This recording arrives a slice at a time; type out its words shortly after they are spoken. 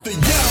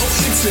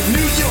into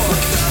New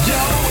York. Yo,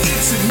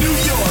 into New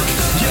York.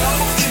 Yo,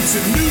 into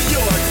New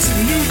York. To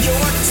New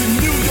York, to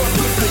New York.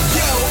 With the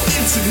yo,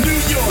 into New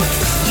York.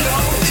 Yo,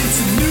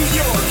 into New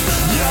York.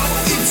 Yo,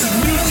 into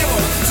New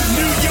York. To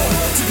New York,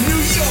 to New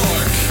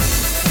York.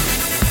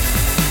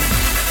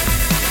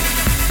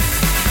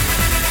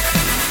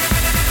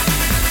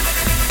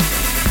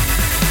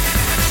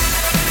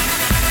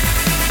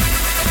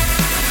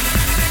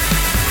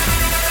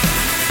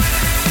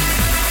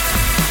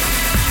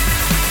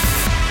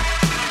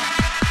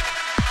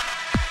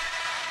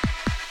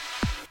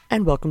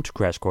 And welcome to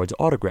Crash Chords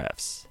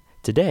Autographs.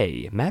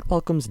 Today, Matt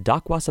welcomes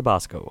Doc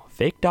Wasabassco,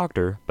 fake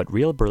doctor but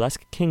real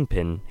burlesque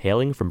kingpin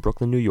hailing from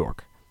Brooklyn, New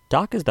York.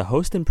 Doc is the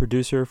host and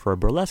producer for a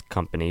burlesque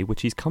company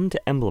which he's come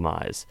to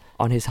emblemize.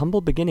 On his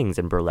humble beginnings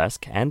in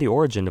burlesque and the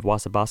origin of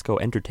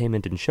Wasabassco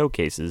Entertainment and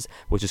Showcases,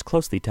 which is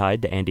closely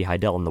tied to Andy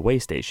Heidel and the Way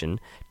Station,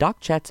 Doc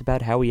chats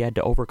about how he had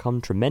to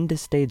overcome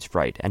tremendous stage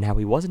fright and how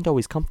he wasn't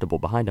always comfortable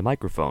behind a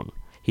microphone.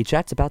 He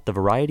chats about the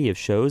variety of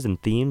shows and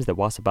themes that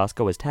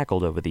Wasabassco has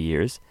tackled over the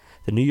years,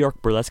 the New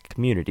York burlesque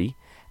community,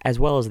 as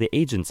well as the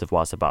agents of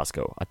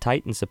Wasabassco, a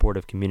tight and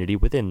supportive community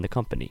within the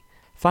company.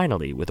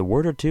 Finally, with a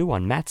word or two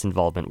on Matt's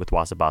involvement with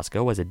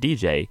Wasabassco as a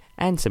DJ,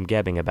 and some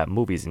gabbing about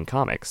movies and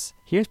comics,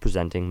 here's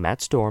presenting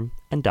Matt Storm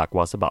and Doc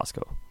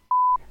Wasabassco.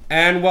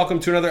 And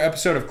welcome to another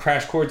episode of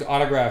Crash Chords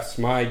Autographs.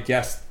 My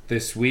guest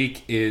this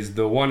week is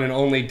the one and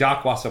only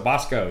Doc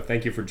Wasabassco.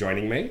 Thank you for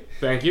joining me.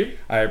 Thank you.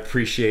 I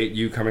appreciate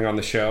you coming on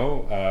the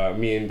show.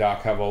 Me and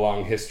Doc have a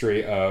long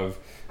history of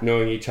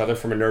knowing each other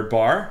from a nerd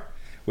bar.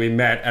 We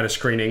met at a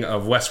screening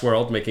of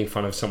Westworld, making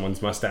fun of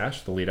someone's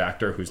mustache, the lead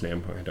actor, whose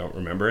name I don't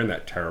remember, and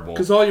that terrible...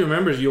 Because all you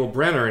remember is Yul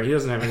Brynner, and he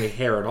doesn't have any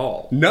hair at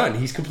all. None.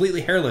 He's completely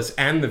hairless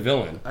and the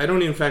villain. I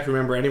don't in fact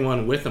remember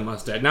anyone with a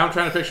mustache. Now I'm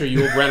trying to picture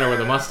Yul Brynner with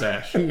a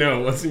mustache.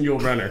 No, it wasn't Yul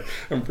Brynner.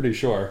 I'm pretty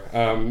sure.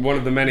 One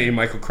of the many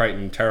Michael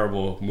Crichton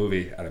terrible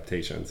movie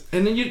adaptations.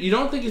 And then you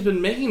don't think he's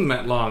been making them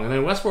that long. And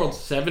then Westworld's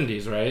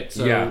 70s, right?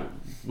 So yeah.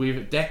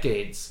 We've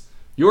decades.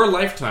 Your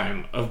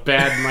lifetime of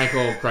bad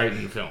Michael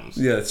Crichton films.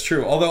 Yeah, it's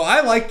true. Although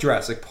I like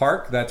Jurassic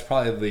Park, that's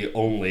probably the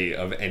only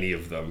of any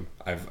of them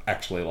I've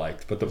actually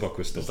liked. But the book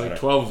was still It's better. like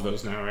 12 of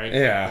those now, right?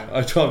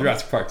 Yeah, 12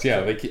 Jurassic Parks.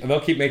 Yeah,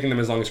 they'll keep making them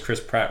as long as Chris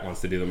Pratt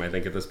wants to do them, I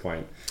think, at this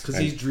point. Because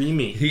he's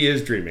dreamy. He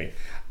is dreamy.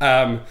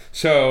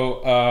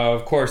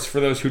 Of course, for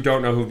those who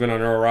don't know who've been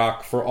on Earl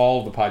Rock, for all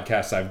of the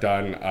podcasts I've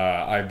done,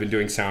 I've been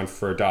doing sound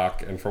for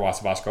Doc and for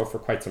Wasabassco for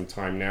quite some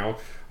time now.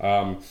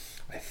 I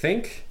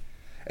think...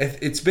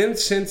 It's been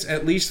since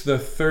at least the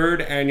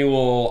third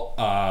annual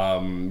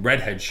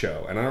Redhead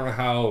show, and I don't know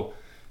how...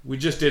 We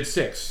just did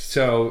 6.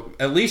 So,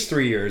 at least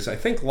 3 years. I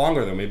think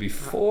longer, though. Maybe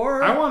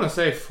 4? I want to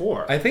say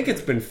 4. I think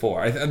it's been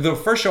 4. The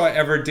first show I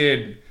ever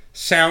did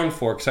sound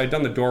for, because I'd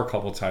done the door a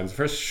couple times, the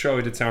first show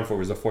I did sound for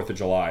was the 4th of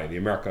July, the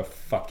America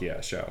Fuck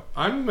Yeah show.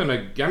 I'm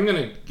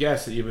gonna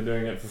guess that you've been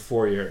doing it for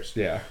 4 years.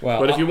 Yeah,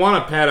 well... But if you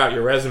want to pad out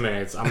your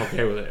resume, I'm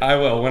okay with it. I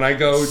will. When I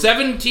go...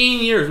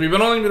 17 years. We've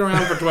only been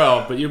around for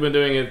 12, but you've been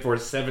doing it for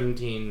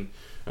 17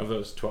 of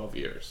those 12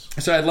 years.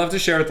 So I'd love to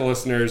share with the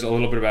listeners a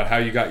little bit about how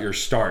you got your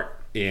start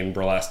in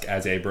burlesque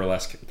as a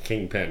burlesque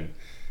kingpin.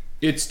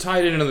 It's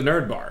tied into the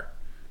nerd bar.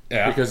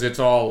 Yeah. Because it's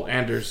all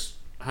Anders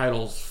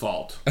Heidel's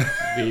fault.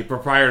 The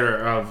proprietor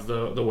of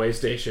the Way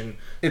Station.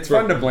 It's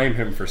fun to blame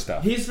him for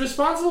stuff. He's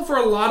responsible for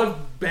a lot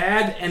of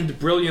bad and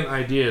brilliant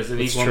ideas in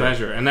equal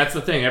measure. And that's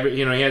the thing.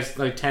 He has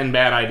like 10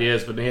 bad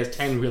ideas, but he has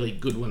 10 really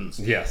good ones.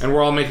 Yes. And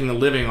we're all making a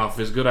living off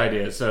his good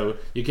ideas, so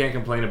you can't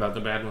complain about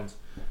the bad ones.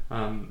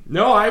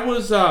 No, I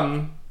was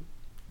a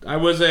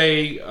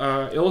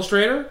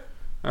illustrator.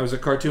 I was a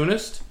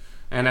cartoonist.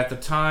 And at the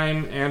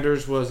time,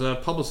 Anders was a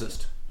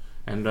publicist.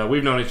 And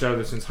we've known each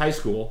other since high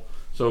school.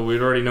 So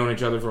we'd already known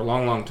each other for a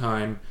long, long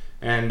time.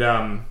 And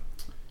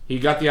he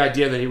got the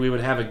idea that we would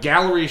have a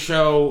gallery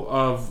show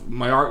of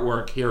my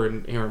artwork here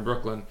in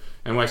Brooklyn.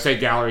 And when I say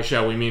gallery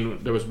show, we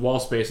mean there was wall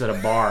space at a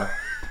bar.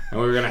 And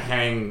we were going to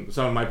hang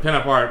some of my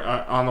pinup art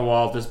on the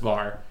wall at this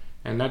bar.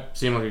 And that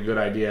seemed like a good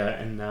idea.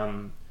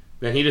 And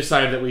then he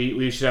decided that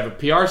we should have a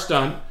PR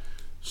stunt.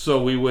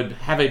 So we would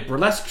have a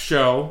burlesque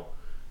show.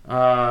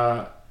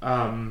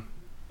 And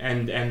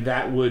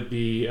that would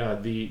be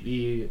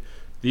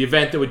the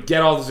event that would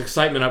get all this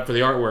excitement up for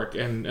the artwork.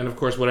 And of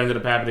course, what ended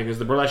up happening is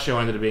the burlesque show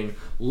ended up being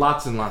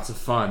lots and lots of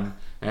fun.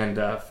 And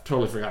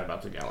totally forgot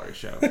about the gallery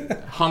show.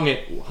 hung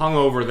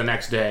over the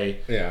next day.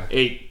 Yeah.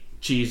 Ate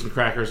cheese and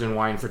crackers and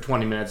wine for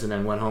 20 minutes and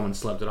then went home and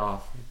slept it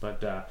off.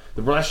 But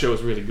the burlesque show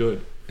was really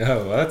good.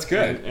 Oh, well, that's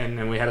good. And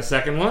then we had a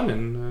second one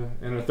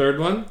and a third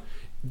one.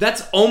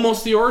 That's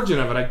almost the origin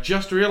of it. I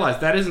just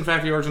realized that is in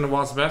fact the origin of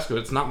Wasabassco.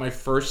 It's not my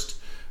first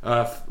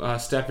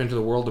step into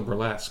the world of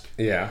burlesque.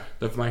 Yeah.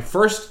 My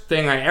first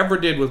thing I ever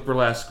did with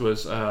burlesque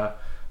was I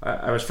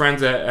was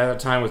friends at a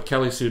time with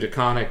Kelly Sue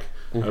DeConnick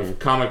of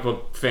comic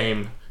book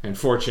fame and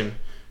fortune,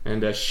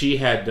 and she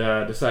had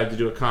decided to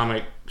do a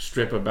comic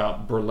strip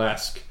about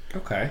burlesque.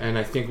 Okay. And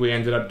I think we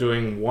ended up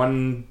doing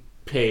one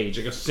page,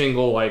 like a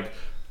single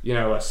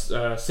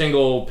a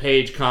single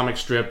page comic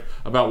strip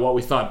about what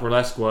we thought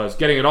burlesque was,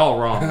 getting it all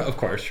wrong. Of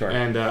course, sure.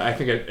 And I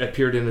think it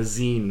appeared in a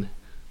zine.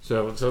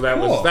 So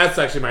Cool. that's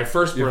actually my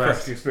first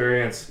burlesque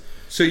experience.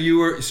 So you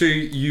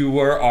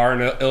were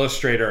an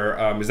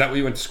illustrator. Is that what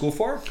you went to school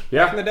for?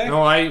 Yeah. Back in the day?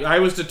 No, I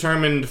was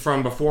determined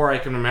from before I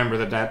can remember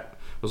that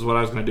was what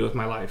I was going to do with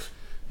my life.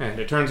 And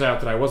it turns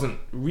out that I wasn't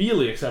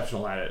really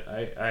exceptional at it.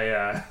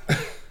 I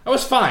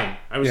was fine.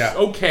 I was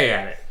okay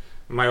at it.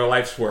 My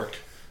life's work.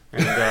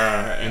 And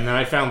and then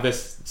I found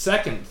this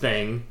second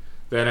thing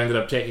that ended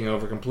up taking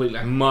over completely.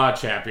 I'm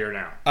much happier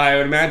now. I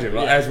would imagine.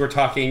 Well, as we're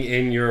talking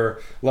in your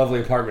lovely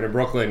apartment in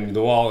Brooklyn,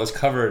 the wall is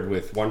covered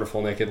with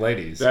wonderful naked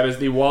ladies. That is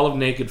the wall of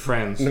naked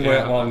friends. The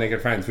wall of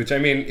naked friends. Which, I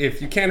mean,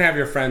 if you can't have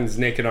your friends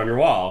naked on your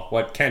wall,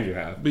 what can you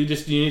have? But you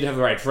need to have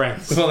the right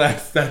friends. Well,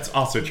 that's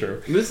also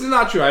true. This is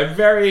not true. I have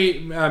very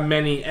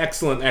many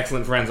excellent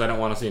friends I don't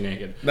want to see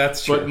naked.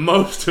 That's true. But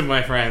most of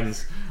my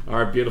friends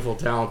are beautiful,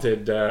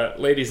 talented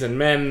ladies and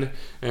men,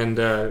 and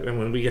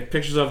when we get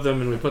pictures of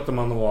them and we put them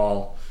on the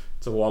wall,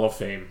 it's a wall of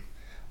fame.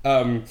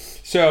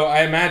 So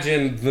I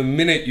imagine the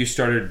minute you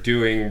started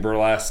doing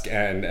burlesque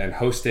and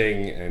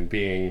hosting and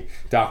being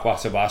Doc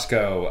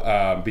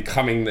Wasabassco,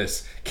 becoming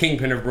this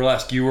kingpin of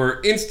burlesque, you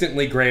were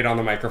instantly great on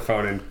the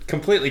microphone and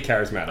completely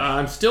charismatic.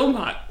 I'm still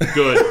not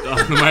good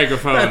on the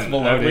microphone. That's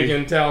baloney. We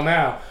can tell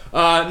now.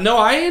 No,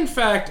 I in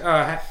fact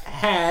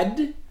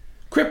had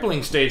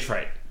crippling stage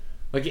fright.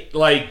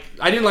 Like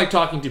I didn't like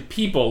talking to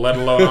people, let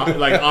alone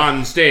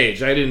on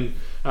stage. I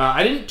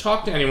didn't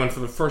talk to anyone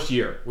for the first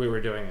year we were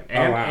doing it.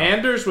 And wow.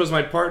 Anders was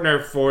my partner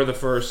for the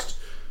first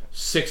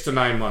 6 to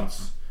 9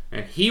 months.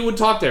 And he would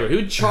talk to everyone.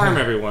 He would charm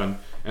everyone.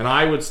 And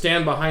I would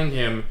stand behind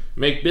him,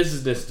 make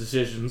business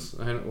decisions.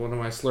 I don't know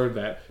why I slurred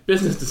that.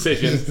 Business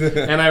decisions.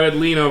 And I would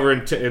lean over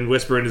and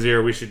whisper in his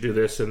ear, we should do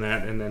this and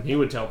that. And then he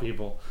would tell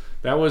people.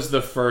 That was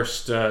the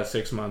first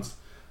 6 months.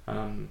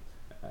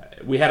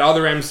 We had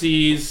other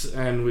MCs,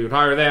 and we would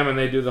hire them, and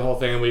they'd do the whole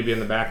thing, and we'd be in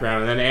the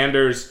background. And then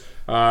Anders...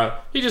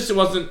 it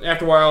wasn't,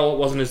 after a while, it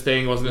wasn't his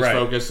thing, wasn't his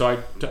focus,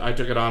 so I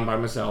took it on by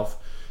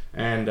myself.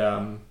 And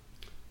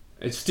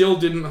it still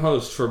didn't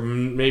host for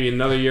maybe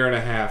another year and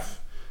a half.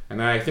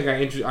 And I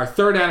think our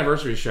third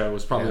anniversary show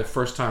was probably the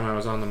first time I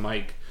was on the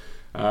mic.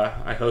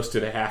 I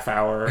hosted a half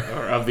hour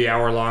of the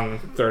hour-long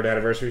third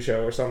anniversary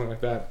show or something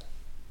like that.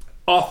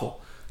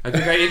 Awful. I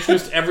think I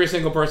introduced every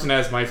single person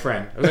as my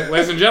friend. I was like,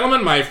 ladies and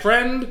gentlemen, my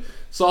friend,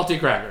 Salty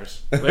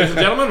Crackers. Ladies and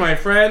gentlemen, my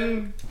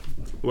friend,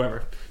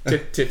 whoever.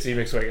 Titsy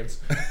McSwiggins.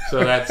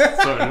 So that's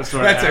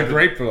a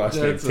great burlesque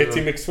name.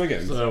 Titsy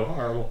McSwiggins. So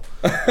horrible.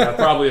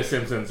 Probably a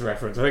Simpsons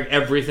reference. I think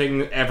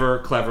everything ever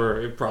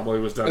clever it probably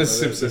was done. The with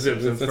Simpsons. The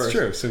Simpsons That's first.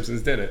 true.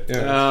 Simpsons did it.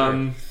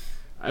 Yeah,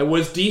 it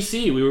was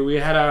DC. We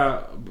had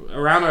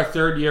around our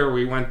third year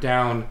we went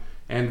down,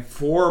 and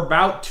for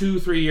about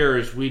 2-3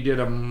 years we did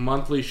a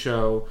monthly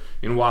show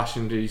in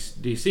Washington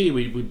DC.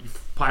 We'd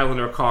pile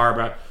into a car,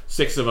 about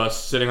 6 of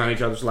us sitting on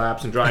each other's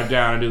laps, and drive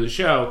down and do the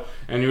show.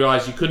 And you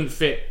realize you couldn't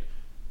fit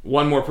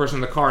one more person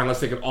in the car unless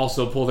they could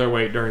also pull their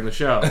weight during the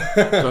show.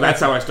 So that's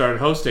how I started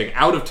hosting.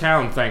 Out of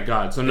town, thank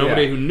God. So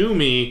nobody who knew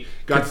me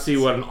got to see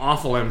what an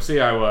awful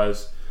MC I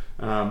was.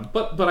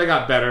 But I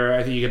got better.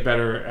 I think you get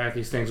better at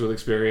these things with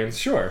experience.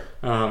 Sure.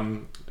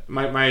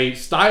 My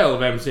style of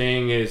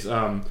MCing is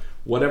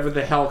whatever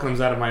the hell comes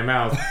out of my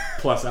mouth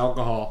plus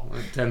alcohol.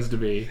 It tends to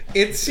be.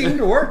 It seemed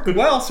to work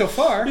well so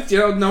far.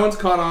 No one's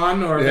caught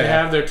on, or if they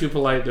have, they're too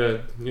polite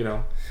to,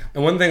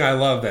 And one thing I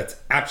love that's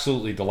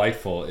absolutely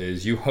delightful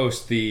is you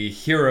host the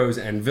Heroes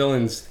and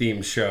Villains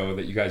themed show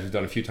that you guys have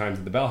done a few times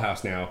at the Bell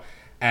House now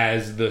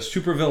as the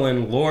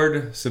supervillain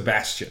Lord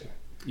Sebastian.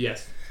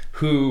 Yes.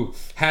 Who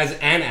has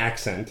an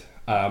accent.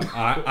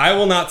 I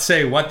will not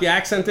say what the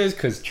accent is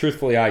because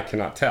truthfully I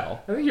cannot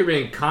tell. I think you're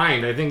being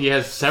kind. I think he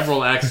has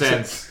several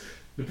accents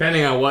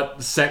depending on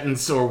what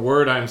sentence or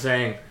word I'm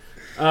saying.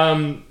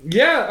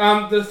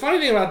 The funny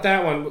thing about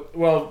that one,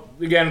 well,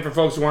 again, for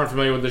folks who aren't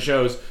familiar with the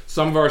shows,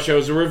 some of our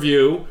shows are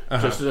review,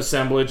 just an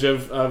assemblage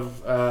of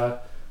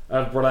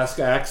burlesque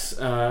acts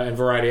and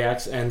variety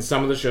acts, and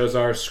some of the shows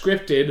are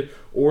scripted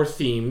or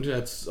themed.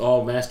 That's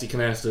all Nasty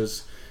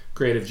Canasta's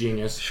creative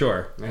genius.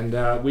 Sure.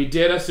 And we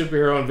did a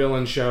superhero and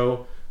villain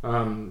show,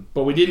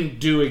 but we didn't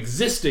do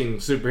existing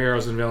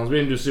superheroes and villains. We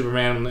didn't do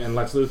Superman and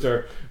Lex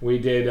Luthor. We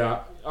did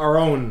our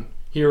own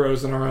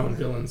heroes and our own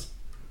villains.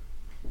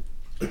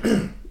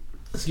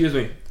 Excuse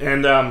me.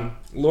 And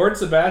Lord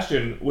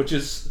Sebastian, which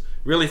is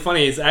really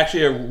funny, is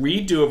actually a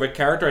redo of a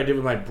character I did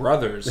with my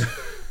brothers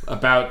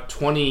about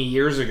 20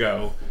 years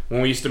ago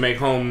when we used to make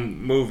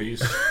home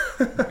movies.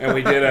 And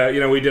we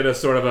did a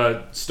sort of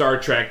a Star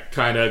Trek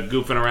kind of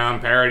goofing around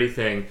parody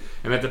thing.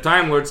 And at the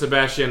time, Lord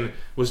Sebastian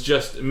was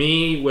just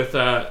me with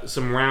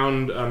some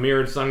round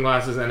mirrored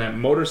sunglasses and a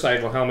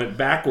motorcycle helmet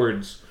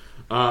backwards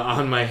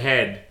on my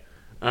head.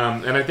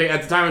 And I think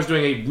at the time I was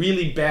doing a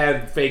really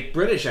bad fake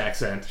British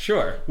accent.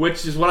 Sure.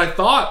 Which is what I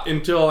thought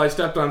until I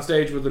stepped on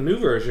stage with the new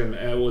version,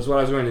 was what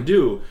I was going to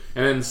do.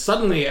 And then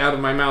suddenly out of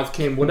my mouth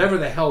came whatever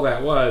the hell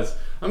that was.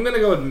 I'm going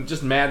to go with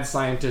just mad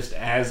scientist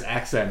as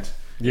accent.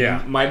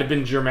 Yeah. It might have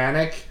been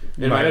Germanic.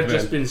 It might have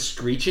just been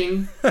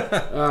screeching.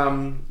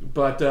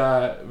 But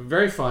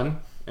very fun.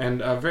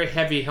 And a very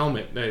heavy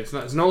helmet.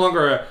 It's no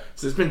longer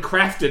it's been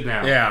crafted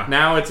now. Yeah.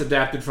 Now it's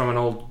adapted from an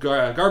old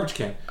garbage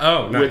can.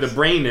 Oh, nice. With a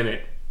brain in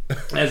it,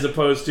 as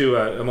opposed to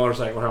a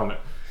motorcycle helmet.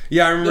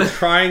 Yeah, I remember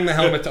trying the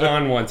helmet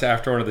on once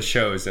after one of the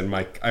shows, and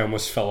I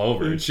almost fell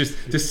over. It's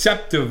just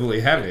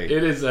deceptively heavy.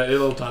 It is a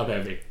little top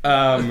heavy.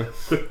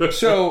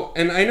 So,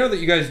 and I know that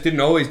you guys didn't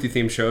always do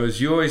theme shows.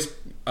 You always,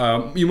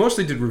 you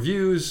mostly did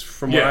reviews,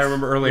 from what I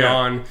remember early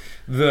on.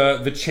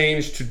 The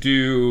change to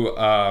do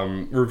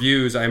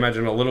reviews, I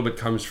imagine, a little bit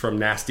comes from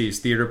Nasty's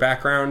theater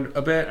background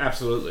a bit.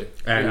 Absolutely.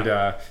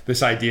 And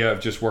this idea of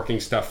just working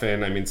stuff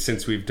in. I mean,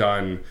 since we've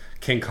done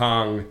King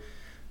Kong,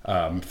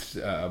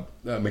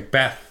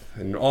 Macbeth,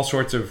 and all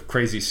sorts of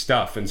crazy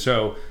stuff. And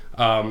so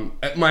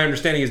my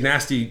understanding is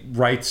Nasty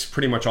writes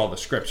pretty much all the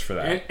scripts for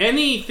that. And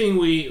anything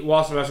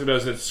Wasabassco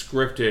does that's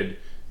scripted,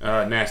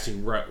 Nasty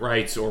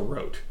writes or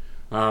wrote.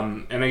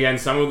 And again,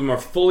 some of them are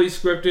fully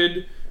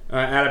scripted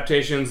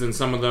adaptations, and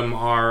some of them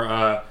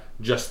are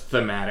just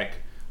thematic.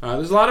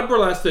 There's a lot of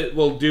burlesque that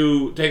will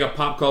take a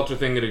pop culture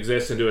thing that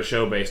exists and do a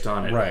show based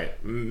on it.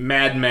 Right.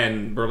 Mad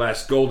Men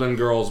burlesque, Golden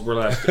Girls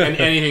burlesque, and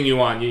anything you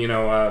want.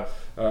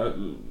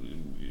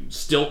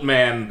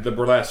 Stiltman, the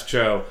burlesque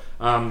show.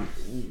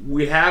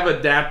 We have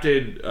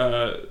adapted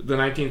the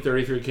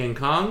 1933 King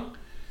Kong,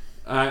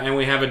 and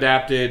we have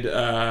adapted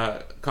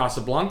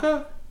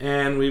Casablanca,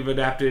 and we've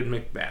adapted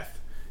Macbeth.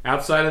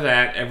 Outside of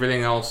that,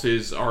 everything else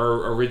is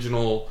our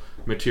original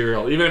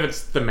material, even if it's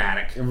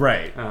thematic.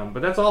 Right.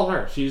 But that's all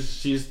her.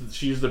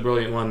 She's the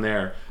brilliant one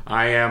there.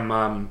 I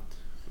am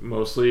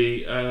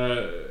mostly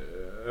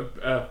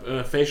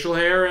facial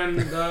hair and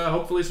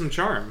hopefully some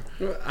charm.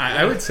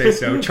 I would say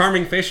so.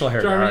 Charming facial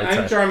hair.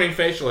 Charming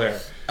facial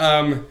hair.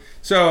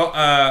 So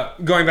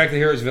going back to the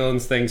heroes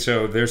villains thing,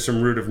 so there's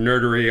some root of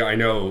nerdery. I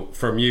know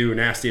from you,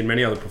 Nasty, and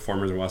many other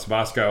performers in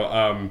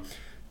Wasabassco.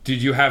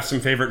 Did you have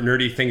some favorite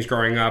nerdy things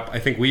growing up? I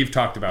think we've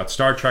talked about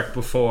Star Trek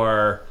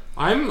before.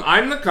 I'm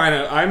an OG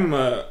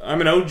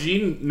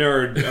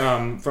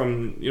nerd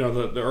from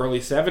the early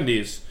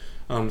 70s.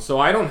 So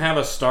I don't have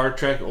a Star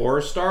Trek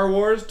or Star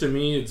Wars. To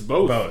me, it's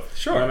both. Both,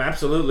 sure.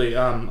 Absolutely.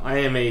 I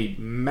am a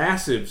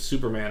massive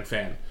Superman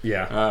fan.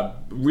 Yeah.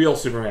 Real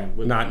Superman.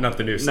 Not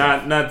the new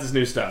stuff. Not this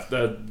new stuff.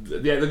 The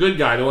good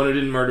guy, the one who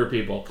didn't murder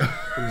people.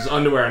 With his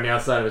underwear on the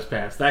outside of his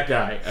pants. That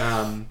guy.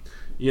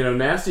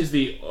 Nasty's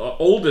the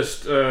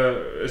oldest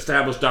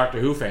established Doctor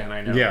Who fan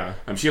I know. Yeah.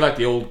 She liked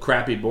the old,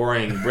 crappy,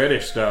 boring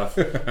British stuff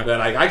that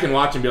I can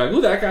watch and be like,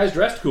 ooh, that guy's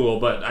dressed cool,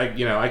 but I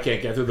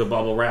can't get through the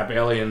bubble wrap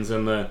aliens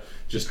and the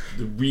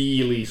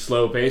really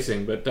slow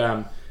pacing. But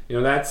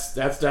that's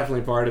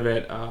definitely part of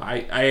it.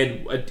 I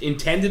had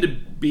intended to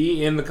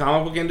be in the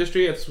comic book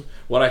industry. It's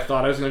what I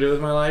thought I was going to do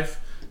with my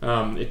life.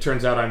 It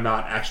turns out I'm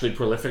not actually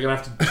prolific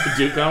enough to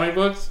do comic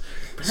books.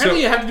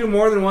 Apparently, you have to do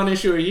more than one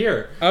issue a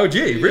year. Oh,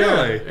 gee,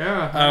 really?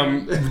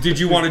 Yeah. Did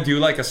you want to do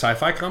like a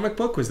sci-fi comic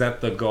book? Was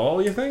that the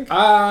goal, you think?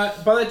 By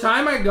the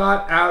time I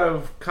got out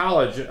of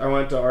college, I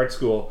went to art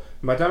school.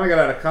 By the time I got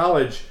out of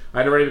college,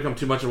 I'd already become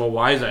too much of a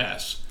wise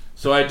ass.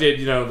 So I did,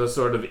 the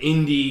sort of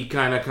indie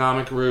kind of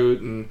comic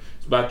route, and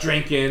it's about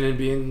drinking and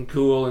being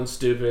cool and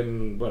stupid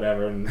and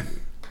whatever, and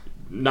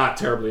not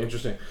terribly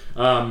interesting.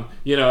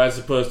 As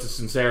opposed to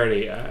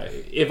sincerity.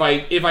 If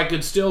I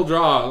could still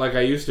draw like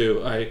I used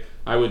to,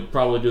 I would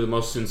probably do the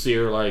most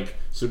sincere, like,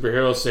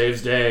 superhero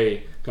saves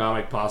day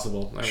comic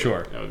possible.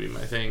 That would be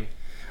my thing.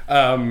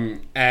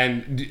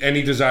 And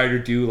any desire to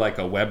do like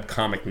a web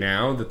comic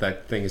now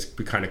that thing has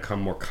kind of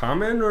come more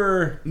common,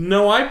 or?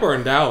 No, I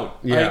burned out.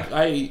 Yeah.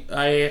 I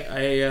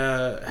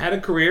had a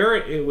career.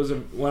 It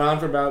went on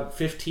for about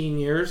 15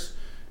 years,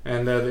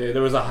 and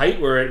there was a height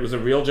where it was a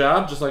real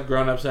job, just like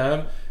grown-ups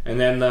have, and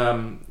then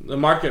the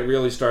market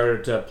really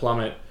started to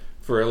plummet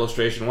for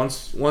illustration.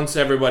 Once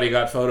everybody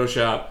got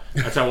Photoshop,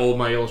 that's how old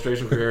my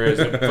illustration career is.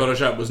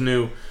 Photoshop was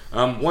new.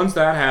 Once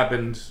that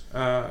happened,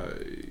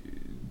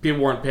 people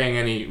weren't paying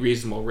any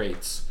reasonable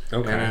rates.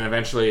 Okay. And then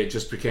eventually it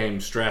just became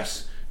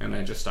stress, and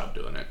I just stopped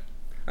doing it.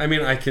 I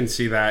mean, I can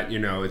see that,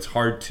 it's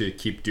hard to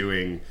keep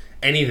doing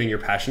anything you're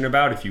passionate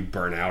about if you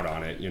burn out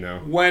on it,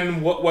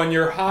 When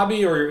your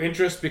hobby or your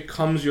interest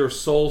becomes your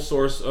sole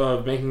source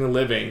of making a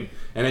living,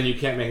 and then you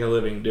can't make a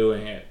living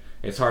doing it,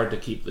 it's hard to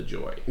keep the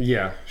joy.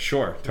 Yeah,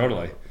 sure,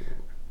 totally.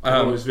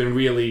 I've always been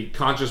really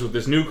conscious with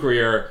this new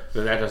career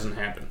that doesn't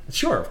happen.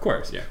 Sure, of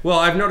course. Yeah. Well,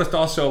 I've noticed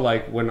also,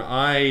 like, when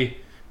I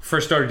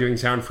first started doing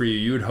sound for you,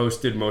 you had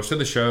hosted most of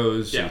the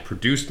shows and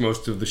produced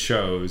most of the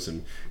shows,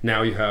 and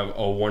now you have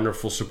a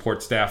wonderful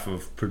support staff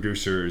of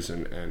producers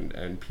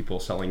and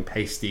people selling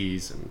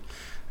pasties and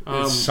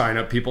sign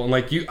up people, and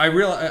like I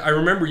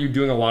remember you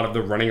doing a lot of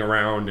the running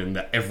around and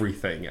the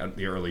everything at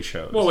the early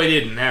shows. Well, we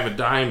didn't have a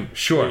dime.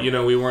 Sure.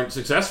 We weren't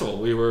successful.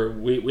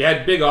 We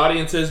had big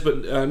audiences,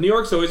 but New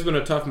York's always been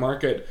a tough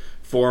market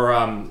for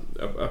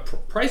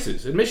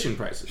prices, admission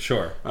prices.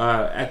 Sure.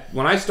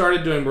 When I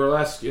started doing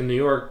burlesque in New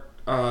York,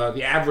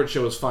 the average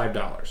show was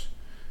 $5,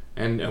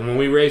 and when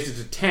we raised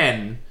it to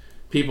 $10,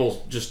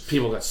 people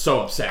got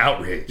so upset.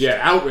 Outraged. Yeah,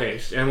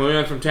 outraged. And when we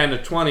went from 10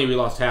 to 20, we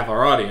lost half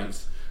our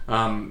audience.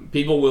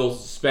 People will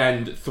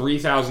spend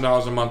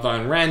 $3,000 a month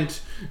on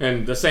rent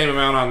and the same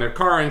amount on their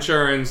car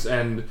insurance,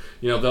 and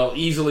they'll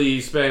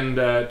easily spend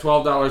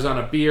 $12 on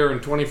a beer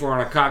and $24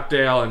 on a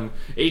cocktail and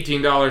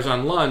 $18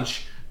 on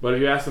lunch. But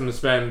if you ask them to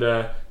spend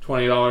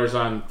 $20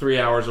 on 3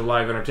 hours of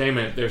live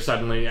entertainment, they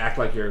suddenly act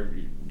like you're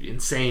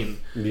insane.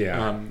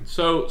 Yeah.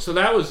 So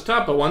that was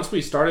tough. But once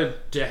we started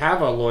to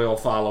have a loyal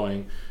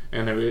following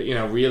and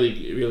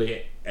really,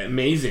 really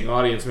amazing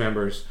audience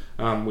members,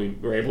 we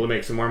were able to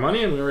make some more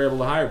money, and we were able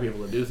to hire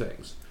people to do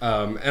things.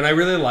 And I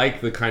really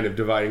like the kind of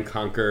divide and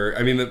conquer.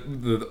 I mean,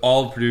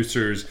 all the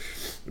producers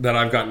that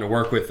I've gotten to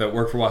work with that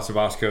work for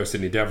Wasabassco,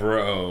 Sydney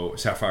Devereaux,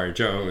 Sapphire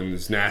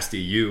Jones, Nasty,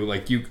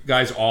 you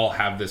guys all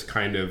have this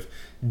kind of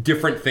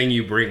different thing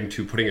you bring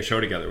to putting a show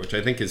together, which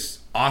I think is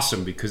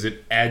awesome because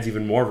it adds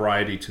even more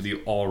variety to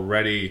the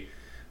already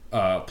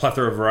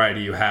plethora of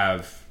variety you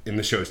have in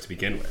the shows to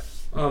begin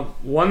with.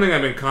 One thing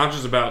I've been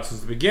conscious about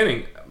since the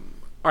beginning.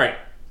 All right.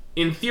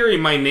 In theory,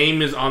 my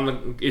name is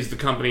the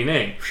company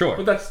name. Sure.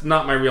 But that's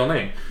not my real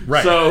name.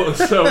 Right.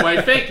 So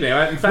my fake name.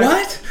 In fact,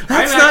 What?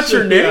 That's not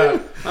your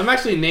name? I'm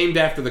actually named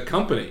after the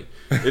company.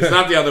 It's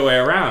not the other way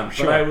around.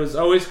 Sure. But I was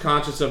always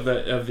conscious of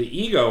the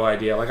ego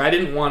idea. Like, I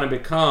didn't want to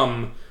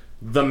become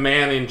the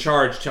man in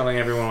charge telling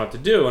everyone what to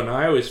do. And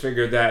I always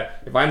figured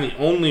that if I'm the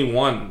only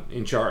one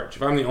in charge,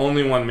 if I'm the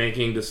only one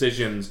making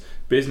decisions,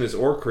 business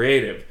or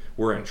creative,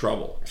 we're in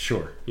trouble.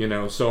 Sure.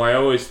 So I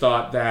always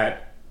thought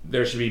that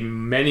there should be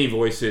many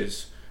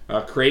voices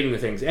creating the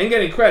things and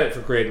getting credit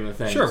for creating the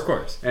things. Sure, of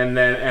course. And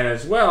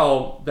as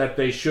well that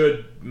they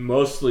should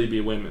mostly be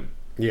women.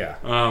 Yeah.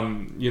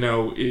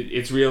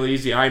 It's real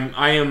easy.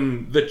 I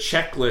am the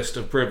checklist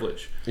of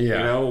privilege.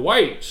 Yeah.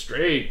 White,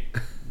 straight,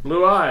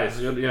 blue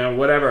eyes,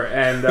 whatever.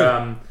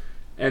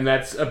 And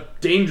that's a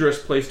dangerous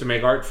place to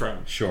make art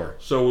from. Sure.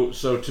 So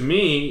to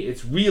me,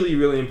 it's really,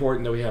 really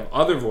important that we have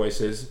other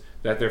voices,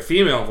 that they're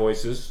female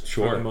voices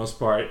Sure. for the most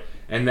part,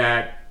 and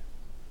that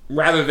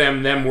rather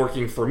than them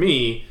working for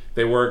me,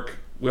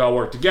 we all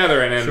work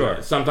together, and then Sure.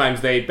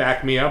 sometimes they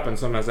back me up and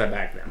sometimes I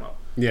back them up.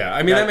 Yeah,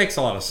 I mean, that makes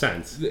a lot of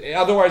sense.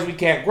 Otherwise, we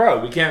can't grow.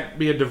 We can't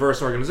be a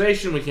diverse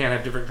organization. We can't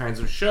have different kinds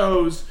of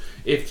shows.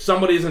 If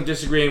somebody isn't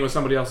disagreeing with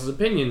somebody else's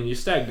opinion, you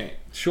stagnate.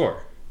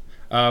 Sure.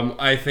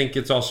 I think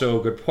it's also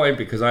a good point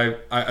because I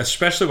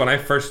especially when I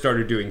first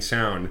started doing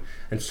sound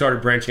and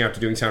started branching out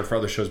to doing sound for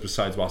other shows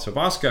besides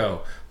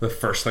Wasabassco, the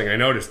first thing I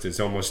noticed is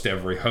almost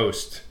every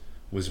host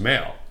was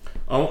male.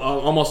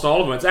 Almost all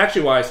of them. It's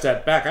actually why I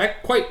stepped back. I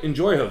quite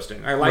enjoy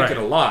hosting. I like Right. it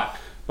a lot,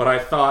 but I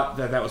thought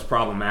that was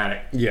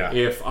problematic. Yeah.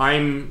 If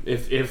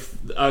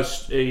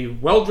a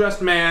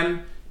well-dressed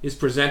man is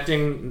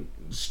presenting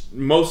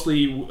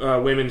mostly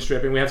women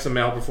stripping, we have some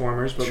male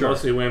performers, but Sure.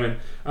 mostly women.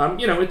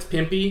 It's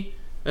pimpy.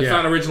 It's Yeah.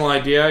 not an original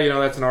idea.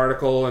 That's an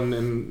article,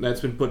 and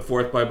that's been put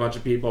forth by a bunch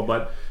of people.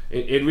 But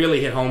it really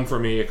hit home for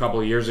me a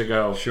couple of years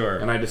ago. Sure.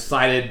 And I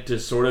decided to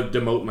sort of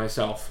demote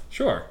myself.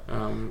 Sure.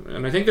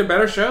 And I think they're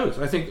better shows.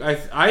 I think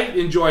I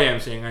enjoy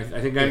emceeing. I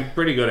think I'm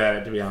pretty good at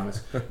it, to be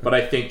honest. But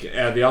I think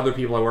the other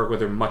people I work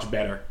with are much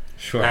better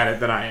Sure. at it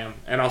than I am.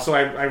 And also,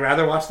 I'd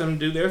rather watch them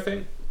do their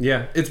thing.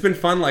 Yeah, it's been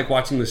fun, like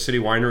watching the City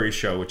Winery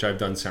show, which I've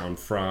done sound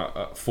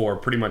for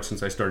pretty much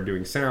since I started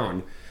doing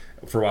sound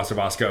for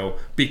Wasabassco,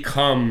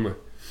 become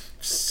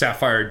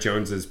Sapphire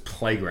Jones's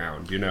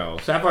playground.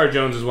 Sapphire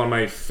Jones is one of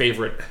my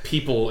favorite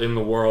people in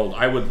the world.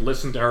 I would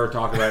listen to her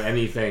talk about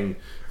anything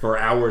for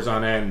hours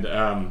on end.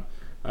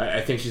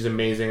 I think she's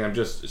amazing.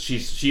 She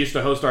used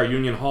to host our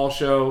Union Hall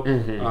show,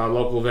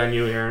 local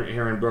venue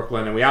here in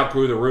Brooklyn, and we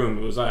outgrew the room.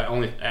 It was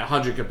only a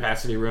 100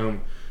 capacity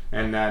room,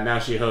 and now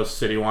she hosts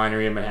City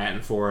Winery in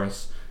Manhattan for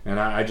us. And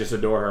I just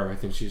adore her. I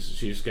think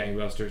she's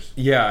gangbusters.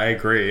 Yeah, I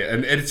agree.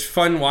 And it's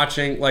fun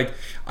watching, like,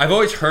 I've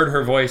always heard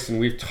her voice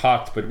and we've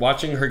talked, but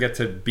watching her get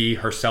to be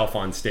herself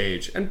on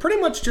stage and pretty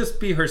much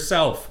just be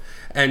herself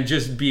and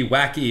just be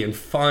wacky and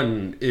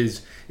fun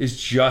is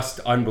just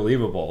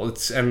unbelievable.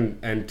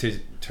 And to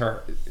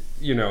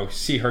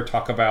see her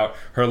talk about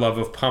her love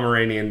of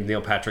Pomeranian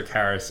Neil Patrick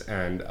Harris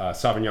and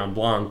Sauvignon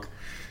Blanc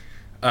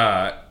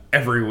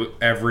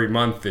every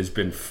month has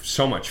been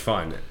so much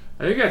fun.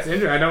 I think that's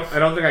interesting. I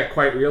don't think I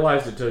quite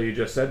realized it till you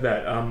just said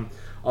that.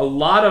 A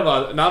lot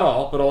of not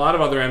all, but a lot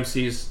of other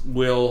MCs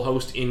will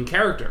host in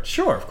character.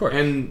 Sure, of course.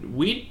 And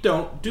we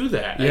don't do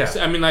that. Yeah.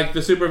 I mean, like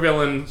the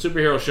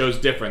superhero show is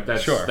different.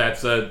 That's Sure.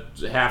 That's a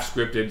half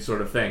scripted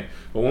sort of thing.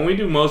 But when we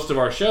do most of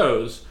our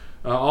shows,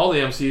 all the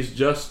MCs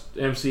just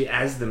MC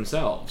as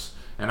themselves,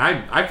 and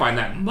I find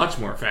that much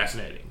more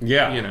fascinating.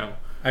 Yeah.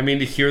 I mean,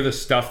 to hear the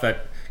stuff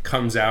that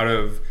comes out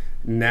of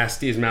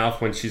Nasty's mouth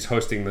when she's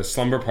hosting the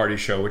Slumber Party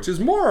show, which is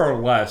more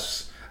or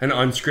less an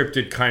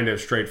unscripted kind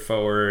of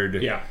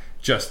straightforward,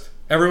 just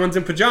everyone's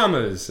in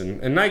pajamas and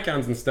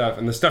nightgowns and stuff,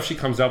 and the stuff she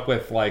comes up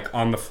with, like,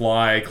 on the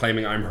fly,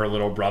 claiming I'm her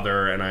little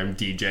brother and I'm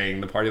DJing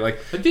the party. Like,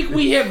 I think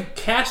we have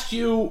cast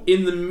you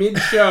in the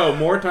mid-show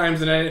more times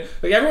than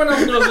like everyone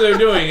else knows what they're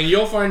doing, and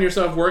you'll find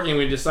yourself working.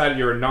 We decided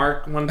you're a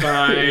narc one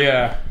time.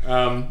 Yeah.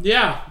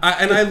 Yeah.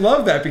 And I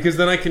love that because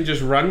then I can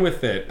just run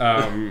with it.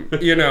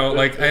 You know,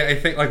 like, I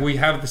think, like, we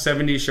have the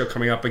 70s show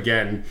coming up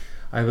again,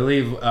 I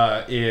believe,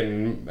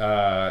 in,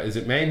 is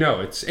it May? No,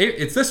 it's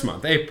this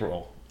month,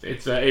 April.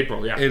 It's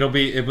April, yeah. It'll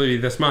be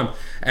this month.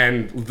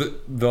 And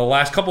the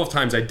last couple of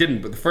times I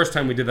didn't, but the first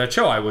time we did that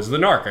show, I was the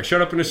narc. I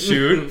showed up in a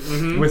suit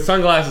with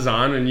sunglasses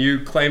on, and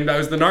you claimed I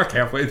was the narc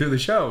halfway through the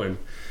show. And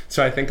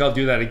so I think I'll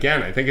do that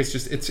again. I think it's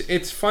just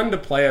it's fun to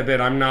play a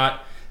bit. I'm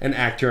not an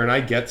actor, and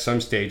I get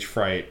some stage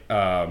fright.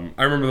 I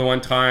remember the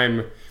one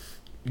time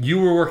you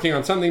were working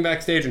on something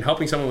backstage and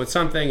helping someone with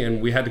something,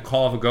 and we had to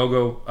call off a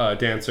go-go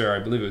dancer. I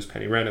believe it was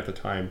Penny Wren at the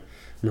time.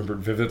 Remember it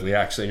vividly,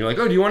 actually. And you're like,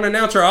 "Oh, do you want to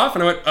announce her off?"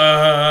 And I went,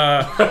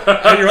 and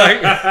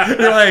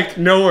you're like,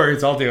 "No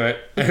worries, I'll do it."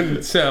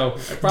 And so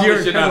I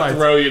probably should not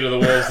throw you to the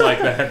wolves like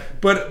that.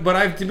 But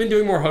I've been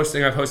doing more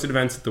hosting. I've hosted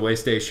events at the Way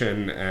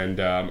Station, and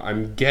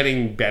I'm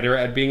getting better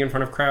at being in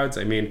front of crowds.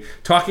 I mean,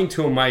 talking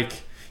to a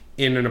mic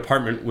in an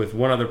apartment with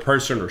one other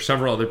person or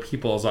several other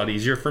people is a lot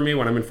easier for me.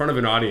 When I'm in front of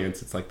an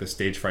audience, it's like the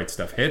stage fright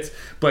stuff hits.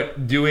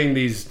 But doing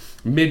these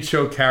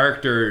mid-show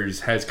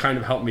characters has kind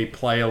of helped me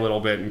play a little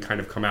bit and kind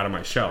of come out of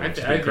my shell. I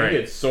think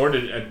it's sort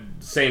of the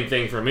same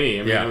thing for me.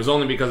 I mean, It was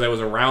only because I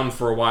was around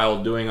for a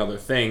while doing other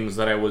things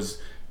that I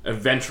was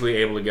eventually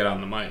able to get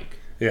on the mic.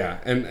 Yeah,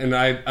 and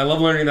I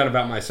love learning that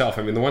about myself.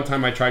 I mean, the one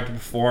time I tried to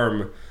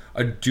perform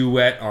a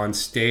duet on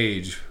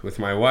stage with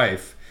my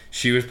wife,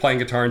 she was playing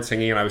guitar and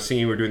singing, and I was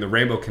singing. We were doing the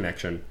Rainbow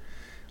Connection.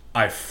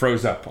 I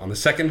froze up. On the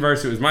second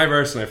verse, it was my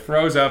verse, and I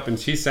froze up, and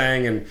she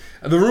sang, and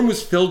the room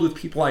was filled with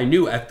people I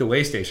knew at the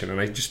Way Station, and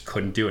I just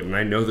couldn't do it, and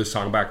I know the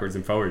song backwards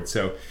and forwards,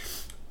 so...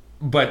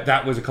 But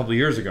that was a couple of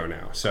years ago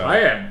now, so... I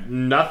have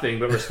nothing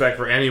but respect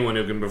for anyone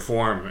who can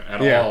perform at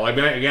all. I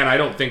mean, again, I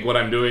don't think what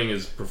I'm doing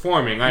is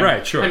performing. I'm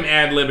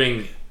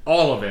ad-libbing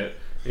all of it,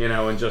 you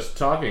know, and just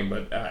talking,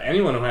 but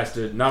anyone who has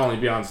to not only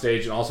be on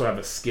stage and also have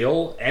a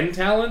skill and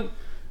talent...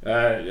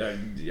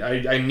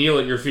 I kneel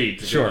at your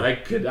feet. Sure, I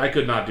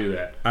could not do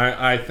that.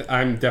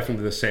 I'm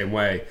definitely the same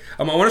way.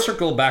 I want to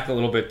circle back a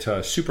little bit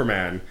to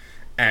Superman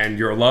and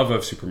your love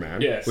of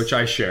Superman, which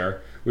I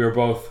share. We were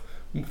both,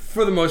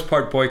 for the most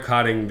part,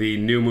 boycotting the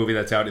new movie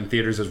that's out in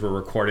theaters as we're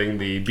recording,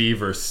 the B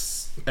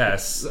versus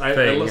S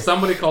thing.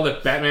 Somebody called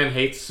it Batman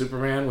Hates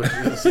Superman, which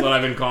is what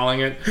I've been calling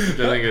it, which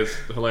I think is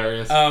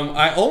hilarious.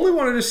 I only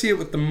wanted to see it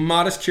with the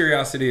modest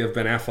curiosity of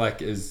Ben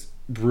Affleck as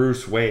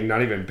Bruce Wayne,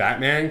 not even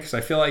Batman, because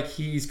I feel like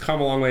he's come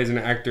a long way as an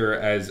actor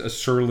as a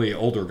surly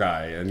older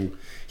guy, and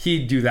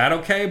he'd do that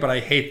okay, but I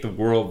hate the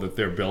world that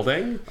they're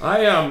building. I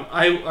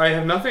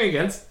have nothing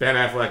against Ben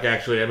Affleck,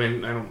 actually. I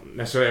mean, I don't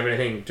necessarily have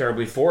anything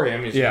terribly for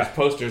him. His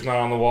poster's not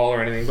on the wall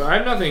or anything, but I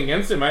have nothing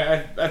against him.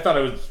 I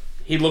thought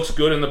he looks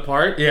good in the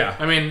part. Yeah.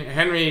 I mean,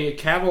 Henry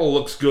Cavill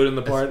looks good in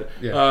the part.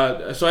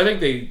 So I think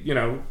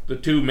the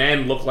two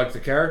men look like the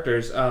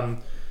characters.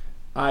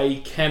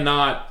 I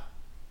cannot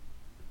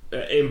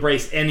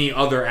embrace any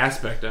other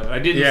aspect of it. I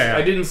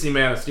didn't see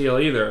Man of Steel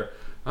either.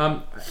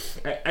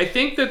 I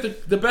think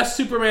that the best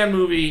Superman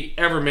movie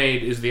ever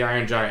made is The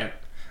Iron Giant.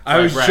 I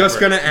was just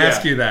going to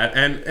ask you that,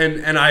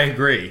 and I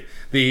agree.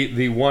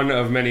 The one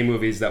of many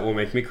movies that will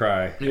make me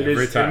cry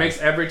every time. It makes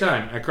every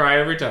time. I cry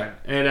every time.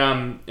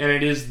 And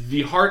it is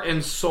the heart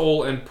and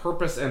soul and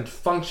purpose and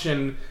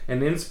function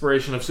and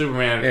inspiration of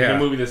Superman in a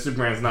movie that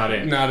Superman's not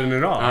in. Not in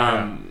at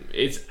all.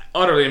 It's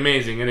utterly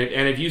amazing. And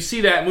if you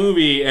see that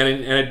movie and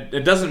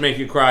it doesn't make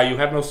you cry, you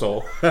have no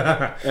soul.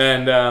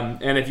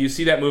 and if you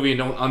see that movie and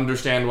don't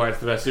understand why it's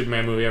the best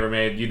Superman movie ever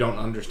made, you don't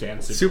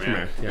understand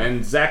Superman.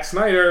 And Zack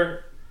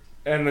Snyder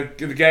and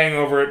the gang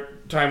over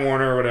at Time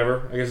Warner or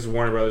whatever, I guess it's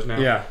Warner Brothers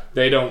now,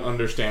 they don't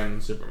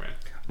understand Superman.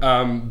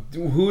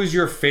 Who is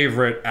your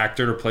favorite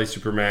actor to play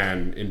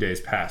Superman in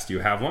days past? Do you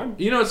have one?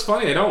 You know, it's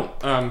funny, I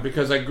don't.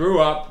 Because I grew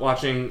up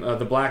watching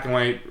the black and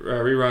white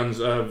reruns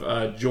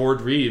of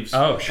George Reeves.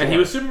 Oh, sure. And he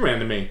was Superman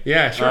to me.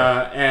 Yeah, sure.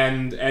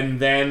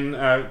 And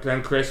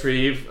then Chris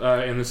Reeve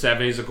in the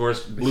 70s, of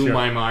course, blew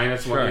my mind.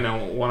 That's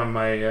one of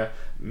my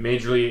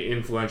majorly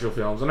influential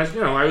films. And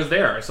I was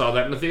there. I saw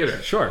that in the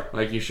theater. Sure.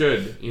 Like you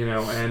should,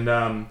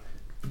 and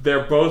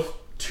they're both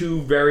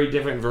two very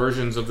different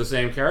versions of the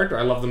same character.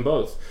 I love them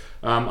both.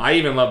 I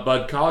even love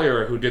Bud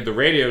Collyer, who did the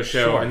radio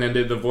show and then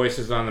did the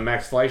voices on the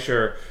Max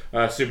Fleischer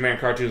Superman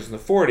cartoons in the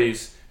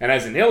 40s. And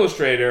as an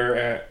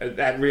illustrator,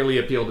 that really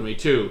appealed to me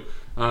too.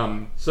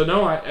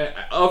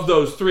 Of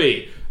those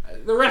three,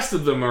 the rest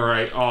of them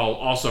are all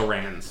also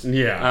Rands.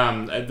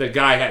 Yeah. The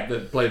guy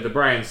that played the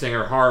Bryan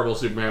Singer horrible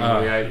Superman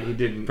movie, he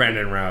didn't.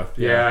 Brandon Routh.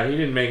 Yeah, he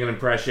didn't make an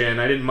impression.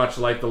 I didn't much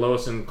like the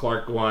Lois and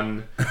Clark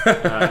one.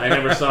 I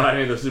never saw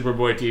any of the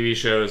Superboy TV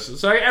shows.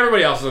 So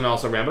everybody else is an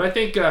also Rand. But I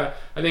think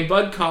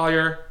Bud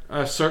Collyer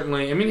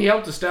certainly. I mean, he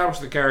helped establish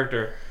the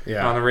character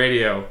on the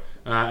radio.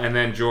 And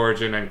then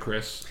George, and then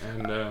Chris,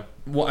 and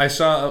Well, I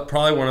saw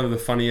probably one of the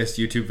funniest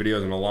YouTube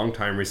videos in a long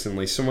time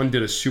recently. Someone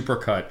did a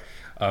supercut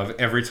of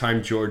every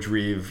time George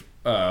Reeve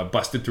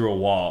busted through a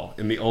wall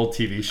in the old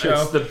TV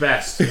show. It's the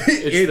best.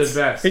 It's the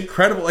best.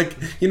 Incredible. Like,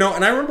 you know,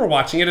 and I remember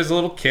watching it as a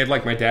little kid.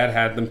 Like, my dad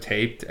had them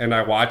taped, and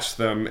I watched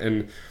them,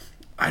 and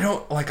I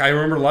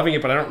remember loving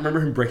it, but I don't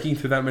remember him breaking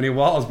through that many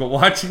walls. But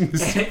watching the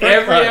supercut,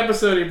 every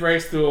episode he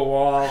breaks through a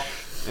wall.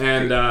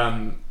 And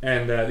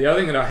the other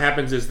thing that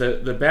happens is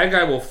that the bad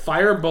guy will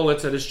fire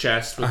bullets at his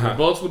chest, the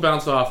bullets will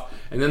bounce off,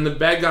 and then the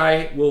bad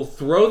guy will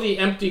throw the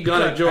empty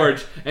gun at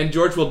George, and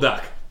George will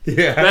duck.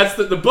 Yeah, that's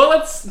the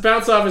bullets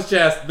bounce off his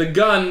chest, the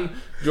gun,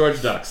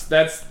 George ducks.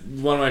 That's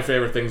one of my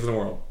favorite things in the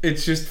world.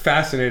 It's just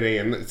fascinating,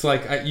 and it's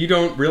like you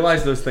don't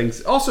realize those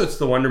things. Also, it's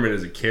the wonderment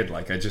as a kid.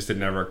 Like, it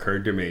never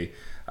occurred to me.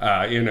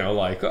 You know,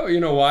 like, oh, you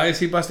know, why is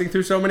he busting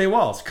through so many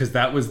walls? Because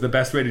that was the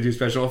best way to do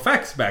special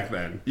effects back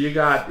then. You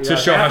got show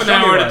half how an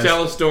hour he to was.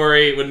 tell a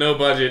story with no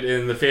budget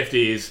in the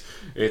 50s.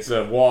 It's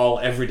a wall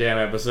every damn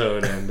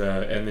episode, and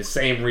the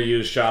same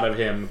reused shot of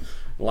him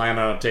lying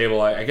on a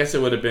table. I guess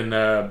it would have been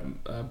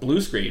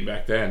blue screen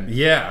back then.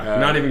 Yeah,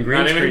 not even green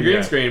screen. Not even green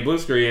yet. screen, blue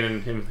screen,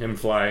 and him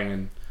flying,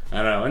 and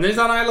I don't know. And he's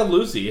on I Love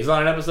Lucy. He's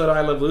on an episode of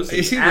I Love Lucy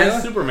Is he as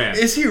really? Superman.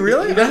 Is he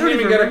really? He doesn't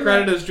even get a remember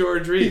credit that. as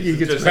George Reeves. He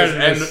gets Just credit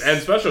as, as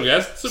and special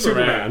guest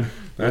Superman.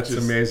 That's Which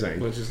is amazing.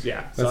 Which is So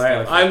That's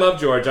I delightful. love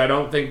George. I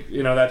don't think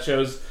that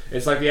shows.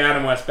 It's like the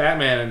Adam West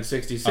Batman in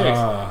 '66.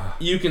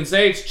 You can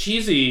say it's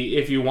cheesy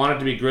if you want it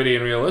to be gritty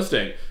and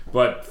realistic,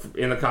 but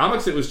in the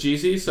comics it was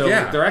cheesy. So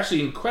they're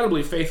actually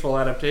incredibly faithful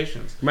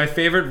adaptations. My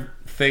favorite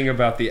thing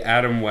about the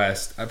Adam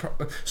West...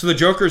 so the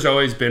Joker's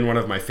always been one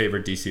of my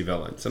favorite DC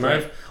villains. And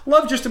I've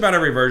loved just about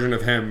every version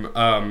of him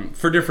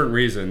for different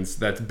reasons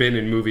that's been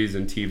in movies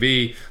and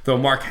TV, though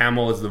Mark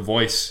Hamill is the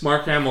voice.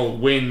 Mark Hamill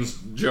wins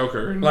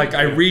Joker. Like,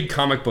 I read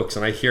comic books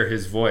and I hear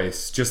his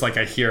voice, just like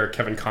I hear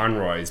Kevin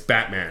Conroy's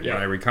Batman when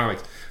I read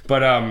comics.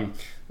 But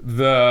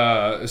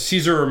the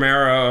Cesar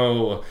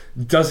Romero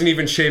doesn't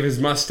even shave his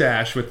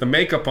mustache with the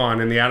makeup on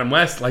in the Adam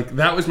West. Like,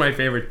 that was my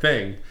favorite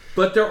thing.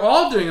 But they're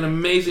all doing an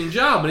amazing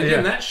job. And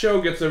again, that show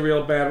gets a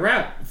real bad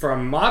rap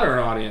from modern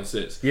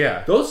audiences.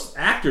 Yeah. Those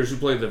actors who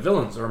play the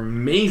villains are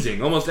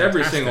amazing. Almost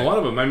every single one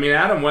of them. I mean,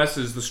 Adam West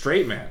is the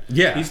straight man.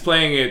 Yeah. He's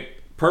playing it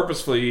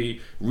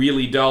purposefully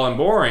really dull and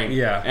boring.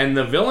 Yeah. And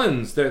the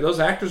villains, those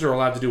actors are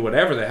allowed to do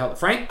whatever the hell.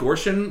 Frank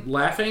Gorshin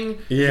laughing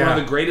is one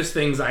of the greatest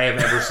things I have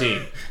ever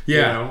seen.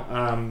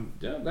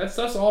 That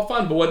stuff's all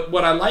fun. But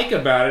what I like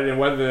about it, and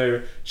whether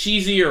they're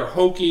cheesy or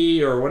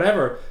hokey or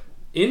whatever,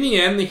 in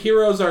the end, the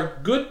heroes are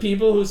good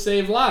people who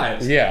save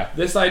lives. Yeah.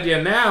 This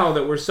idea now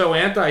that we're so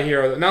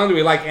anti-hero, not only do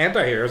we like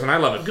anti-heroes, and I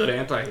love a good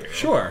anti-hero.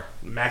 Sure.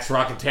 Max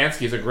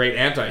Rokitansky is a great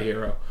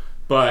anti-hero.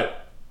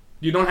 But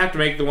you don't have to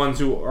make the ones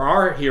who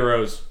are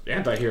heroes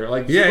anti-hero.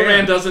 Like,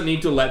 Superman doesn't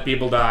need to let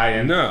people die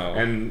and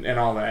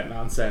all that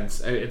nonsense.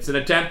 It's an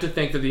attempt to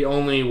think that the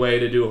only way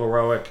to do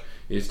heroic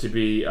is to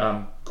be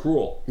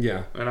cruel.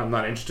 Yeah. And I'm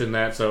not interested in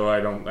that, so I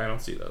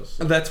don't see those.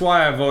 That's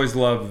why I've always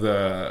loved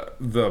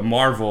the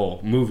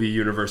Marvel movie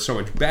universe so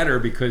much better,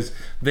 because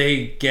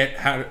they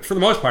get for the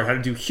most part, how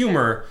to do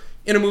humor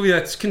in a movie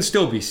that can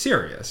still be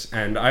serious,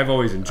 and I've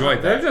always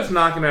enjoyed that. They're just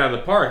knocking it out of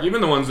the park. Even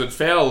the ones that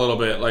fail a little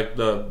bit, like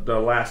the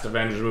last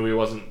Avengers movie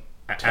wasn't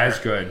as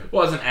good.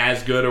 Wasn't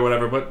as good or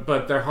whatever,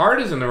 but their heart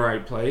is in the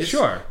right place.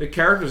 Sure. The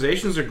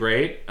characterizations are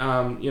great.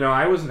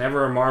 I was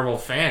never a Marvel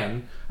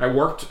fan. I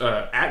worked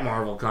at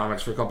Marvel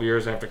Comics for a couple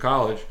years after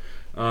college.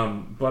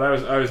 But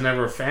I was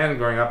never a fan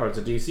growing up. I was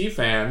a DC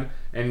fan,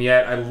 and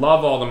yet I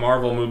love all the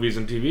Marvel movies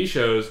and TV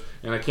shows,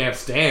 and I can't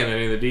stand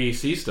any of the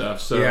DC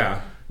stuff. So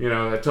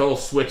a total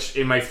switch.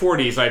 In my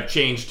 40s, I've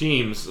changed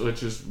teams,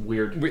 which is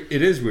weird.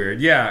 It is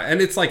weird, yeah.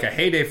 And it's like a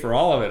heyday for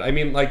all of it. I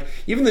mean, like,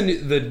 even the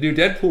new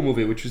Deadpool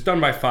movie, which was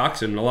done by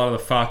Fox, and a lot of the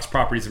Fox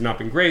properties have not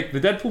been great. The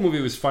Deadpool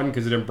movie was fun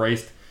because it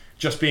embraced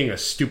just being a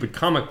stupid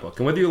comic book.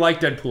 And whether you like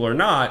Deadpool or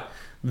not,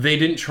 they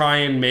didn't try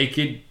and make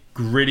it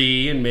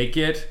gritty and make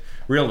it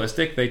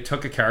realistic. They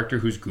took a character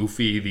who's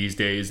goofy these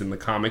days in the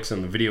comics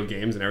and the video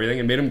games and everything,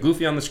 and made him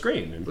goofy on the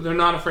screen. But they're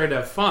not afraid to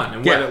have fun.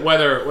 And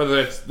whether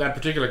it's that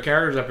particular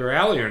character's up your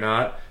alley or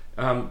not,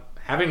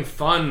 having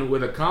fun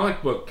with a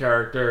comic book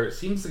character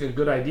seems like a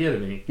good idea to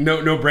me. No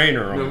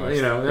brainer.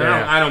 Almost.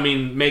 I don't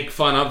mean make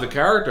fun of the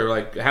character.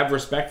 Like, have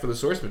respect for the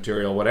source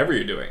material, whatever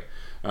you're doing.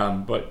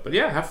 But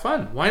yeah, have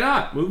fun. Why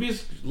not?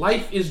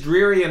 Life is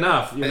dreary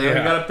enough. You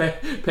gotta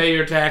pay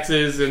your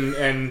taxes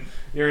and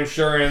your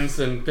insurance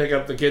and pick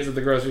up the kids at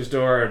the grocery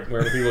store or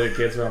wherever people get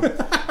kids from.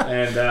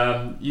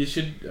 And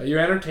your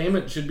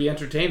entertainment should be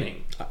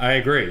entertaining. I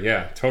agree.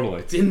 Yeah, totally.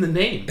 It's in the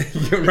name.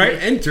 You're right.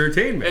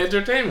 Entertainment.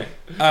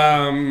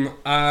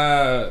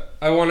 I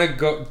want to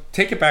go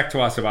take it back to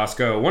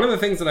Wasabassco. One of the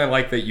things that I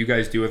like that you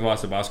guys do with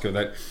Wasabassco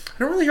that I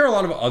don't really hear a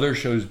lot of other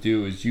shows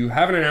do is you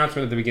have an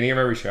announcement at the beginning of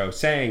every show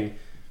saying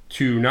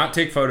to not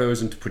take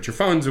photos and to put your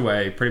phones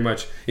away, pretty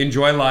much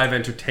enjoy live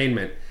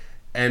entertainment.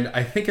 And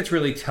I think it's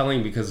really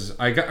telling because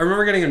I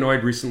remember getting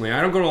annoyed recently. I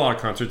don't go to a lot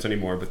of concerts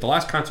anymore, but the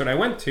last concert I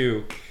went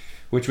to,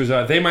 which was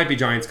They Might Be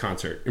Giants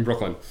concert in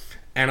Brooklyn,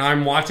 and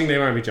I'm watching the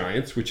Miami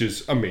Giants, which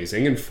is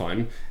amazing and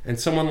fun, and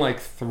someone like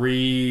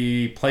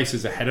 3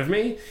 places ahead of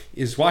me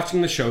is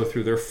watching the show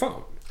through their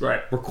phone.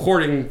 Right.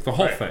 Recording the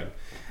whole thing.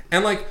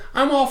 And like,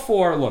 I'm all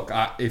for, look,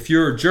 if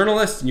you're a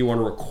journalist and you want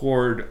to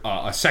record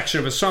a section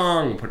of a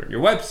song and put it on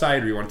your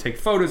website, or you want to take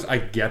photos, I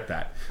get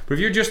that. But if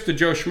you're just the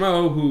Joe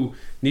Schmo who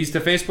needs to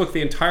Facebook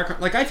the entire...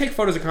 like, I take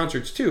photos of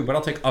concerts too, but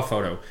I'll take a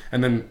photo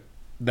and then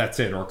that's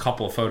it, or a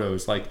couple of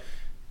photos. Like,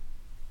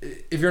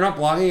 if you're not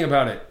blogging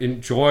about it,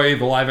 enjoy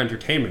the live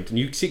entertainment. And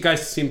you see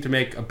guys seem to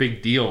make a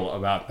big deal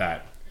about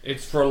that.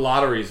 It's for a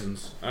lot of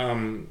reasons.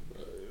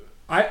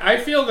 I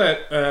feel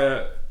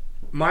that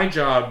my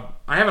job,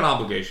 I have an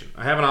obligation.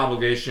 I have an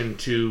obligation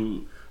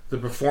to the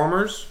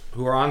performers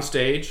who are on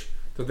stage,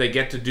 that they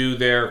get to do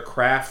their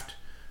craft,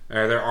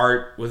 their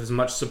art, with as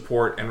much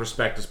support and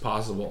respect as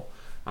possible.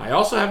 I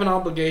also have an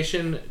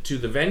obligation to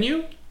the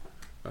venue.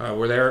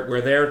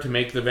 We're there to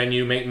make the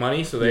venue make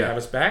money, so they have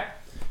us back.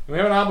 And we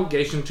have an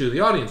obligation to the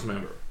audience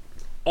member.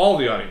 All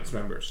the audience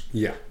members.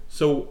 Yeah.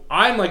 So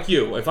I'm like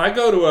you. If I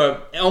go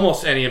to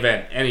almost any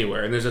event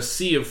anywhere and there's a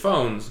sea of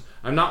phones,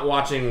 I'm not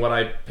watching what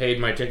I paid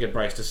my ticket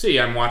price to see.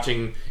 I'm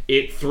watching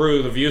it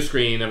through the view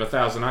screen of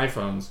 1,000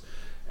 iPhones.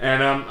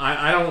 And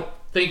I don't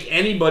think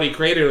anybody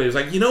creatively was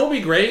like, you know what would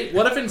be great?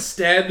 What if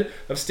instead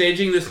of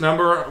staging this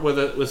number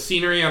with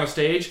scenery on a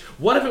stage,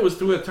 what if it was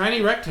through a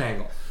tiny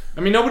rectangle? I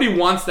mean, nobody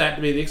wants that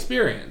to be the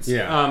experience.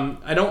 Yeah.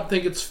 I don't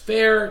think it's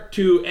fair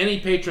to any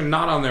patron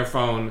not on their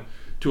phone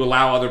to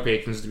allow other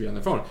patrons to be on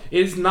their phone.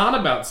 It's not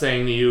about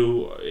saying to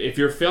you, if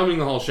you're filming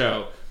the whole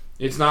show,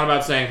 it's not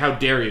about saying, how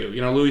dare you?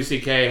 You know, Louis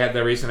C.K. had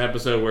that recent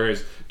episode where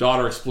his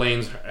daughter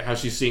explains how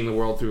she's seeing the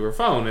world through her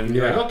phone. And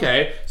you're like,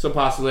 okay, so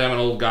possibly I'm an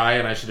old guy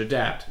and I should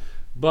adapt.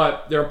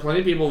 But there are plenty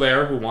of people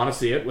there who want to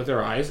see it with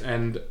their eyes.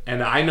 And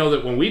I know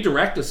that when we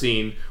direct a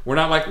scene, we're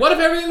not like, what if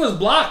everything was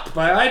blocked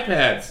by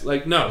iPads?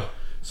 Like, no.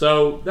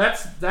 So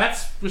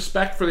that's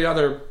respect for the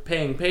other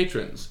paying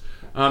patrons.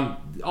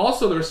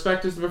 Also, the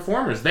respect is the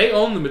performers. They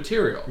own the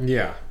material.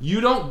 Yeah.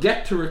 You don't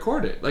get to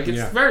record it. Like,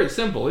 it's very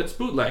simple. It's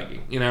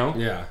bootlegging, you know?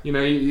 Yeah. You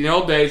know, in the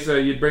old days,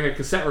 you'd bring a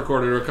cassette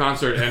recorder to a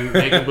concert and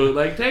make a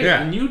bootleg tape,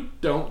 and you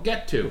don't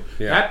get to.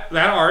 Yeah.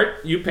 That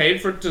art, you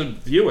paid for to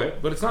view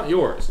it, but it's not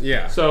yours.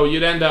 Yeah. So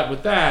you'd end up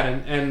with that,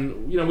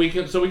 and you know, we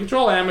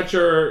control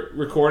amateur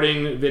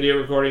recording, video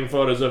recording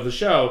photos of the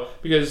show,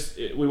 because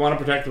we want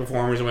to protect the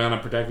performers and we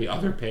want to protect the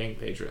other paying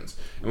patrons.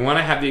 And we want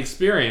to have the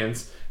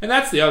experience. And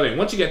that's the other thing.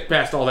 Once you get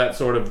past all that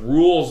sort of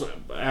rules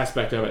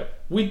aspect of it,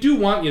 we do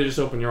want you to just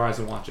open your eyes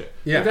and watch it.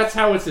 Yeah. Like, that's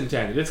how it's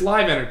intended. It's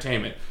live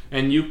entertainment.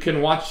 And you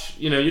can watch,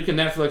 you know, you can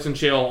Netflix and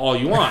chill all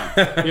you want.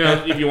 You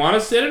know, if you want to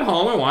sit at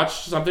home and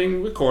watch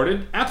something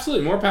recorded,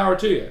 absolutely, more power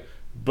to you.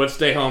 But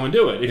stay home and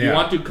do it. If you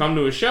want to come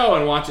to a show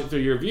and watch it through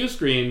your view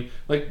screen,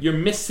 like, you're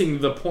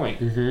missing the point.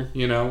 Mm-hmm.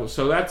 You know,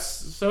 so it's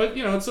sort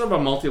of a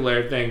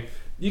multi-layered thing.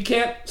 You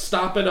can't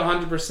stop it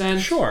 100%.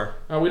 Sure.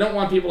 We don't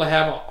want people to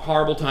have a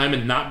horrible time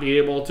and not be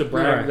able to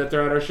brag that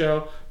they're at our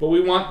show. But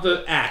we want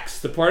the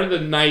acts, the part of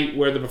the night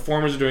where the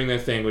performers are doing their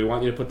thing. We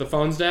want you to put the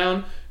phones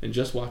down and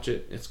just watch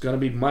it. It's going to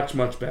be much,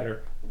 much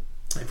better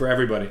for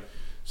everybody.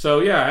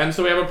 So, yeah, and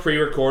so we have a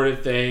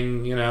pre-recorded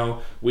thing, you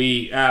know.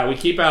 We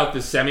keep out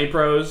the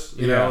semi-pros,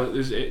 you know.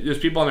 There's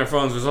people on their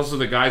phones. There's also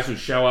the guys who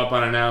show up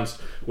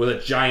unannounced with a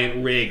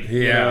giant rig,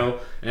 you know,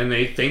 and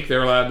they think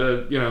they're allowed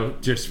to, you know,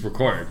 just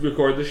record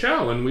the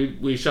show, and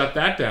we shut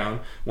that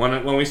down.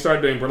 When we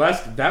started doing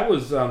burlesque, that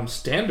was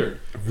standard.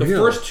 The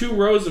first 2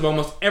 rows of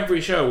almost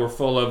every show were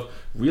full of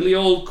really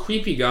old,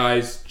 creepy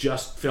guys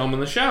just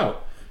filming the show.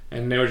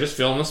 And they were just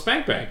filming the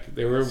spank bank.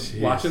 They were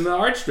watching the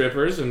art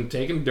strippers and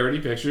taking dirty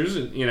pictures,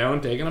 and, you know,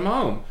 and taking them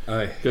home.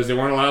 Because they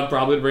weren't allowed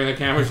probably to bring their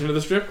cameras into the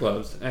strip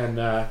clubs.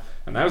 And I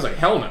was like,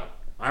 hell no.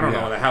 I don't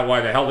know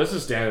why the hell this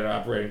is standard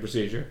operating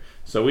procedure.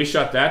 So we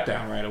shut that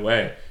down right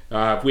away.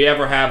 If we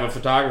ever have a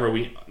photographer,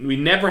 we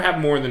never have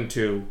more than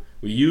 2.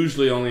 We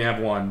usually only have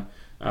 1.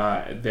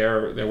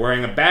 They're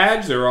wearing a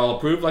badge. They're all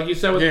approved, like you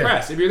said, with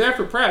press. If you're there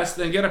for press,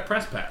 then get a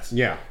press pass.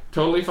 Yeah.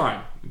 Totally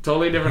fine.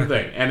 Totally different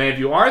thing. And if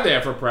you are there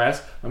for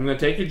press, I'm going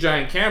to take your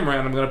giant camera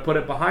and I'm going to put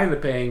it behind the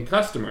paying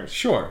customers.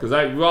 Sure. Because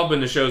we've all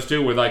been to shows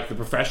too where, like, the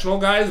professional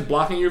guys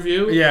blocking your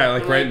view. Yeah,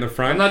 like right in the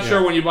front. I'm not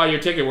sure when you buy your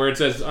ticket where it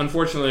says,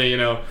 unfortunately, you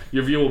know,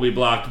 your view will be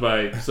blocked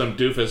by some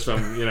doofus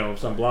from, you know,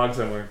 some blog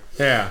somewhere.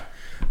 Yeah.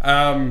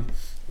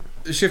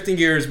 Shifting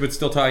gears, but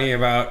still talking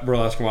about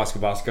burlesque and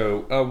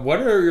Wasabassco.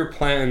 What are your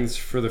plans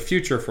for the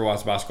future for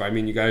Wasabassco? I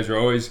mean, you guys are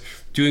always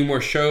doing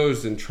more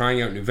shows and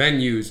trying out new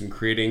venues and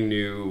creating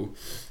new,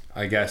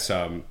 I guess,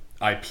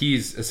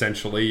 IPs,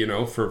 essentially, you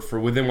know, for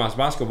within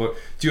Wasabassco. But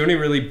do you have any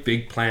really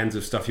big plans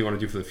of stuff you want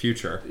to do for the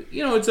future?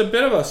 You know, it's a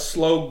bit of a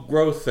slow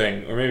growth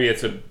thing, or maybe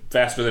it's a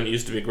faster than it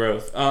used to be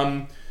growth.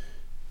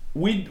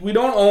 We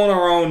don't own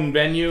our own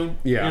venue,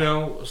 you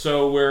know,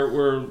 so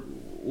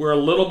we're a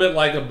little bit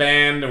like a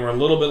band and we're a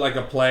little bit like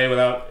a play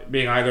without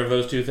being either of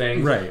those two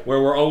things. Right.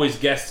 Where we're always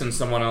guests in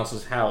someone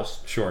else's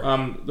house. Sure.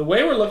 The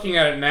way we're looking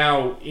at it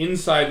now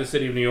inside the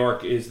city of New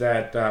York is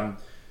that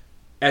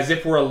as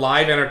if we're a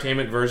live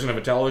entertainment version of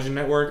a television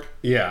network.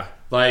 Yeah.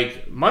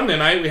 Like, Monday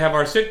night we have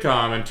our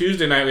sitcom, and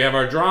Tuesday night we have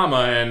our drama,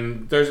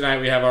 and Thursday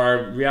night we have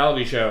our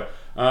reality show.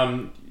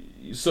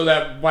 So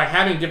that by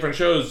having different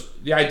shows,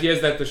 the idea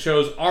is that the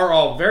shows are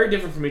all very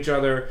different from each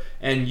other,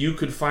 and you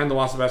could find the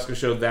Wasabassco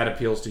show that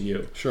appeals to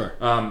you. Sure.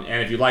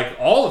 And if you like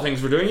all the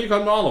things we're doing, you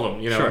come to all of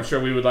them. Sure. I'm sure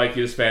we would like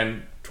you to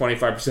spend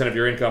 25% of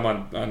your income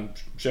on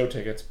show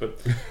tickets,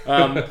 but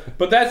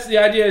that's the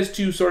idea, is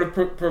to sort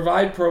of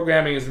provide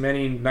programming as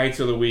many nights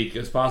of the week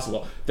as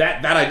possible.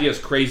 That idea is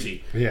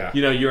crazy. Yeah.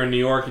 You're in New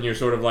York and you're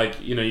sort of like,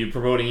 you're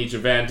promoting each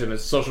event, and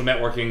as social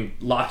networking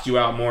locks you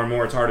out more and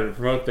more, it's harder to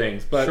promote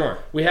things. But sure.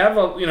 we have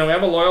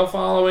a loyal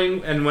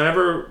following, and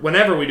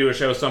whenever we do a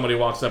show, somebody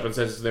walks up and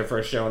says it's their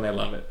first show and they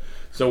love it.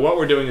 So what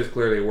we're doing is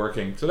clearly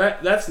working. So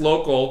that's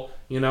local,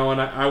 and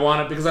I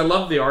want it because I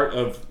love the art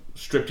of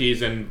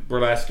striptease and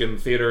burlesque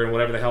and theater and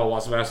whatever the hell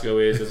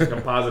Wasabassco is as a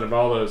composite of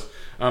all those,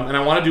 and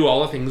I want to do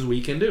all the things we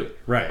can do.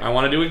 Right. I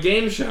want to do a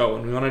game show,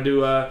 and we want to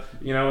do a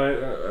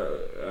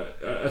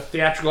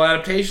theatrical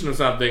adaptation of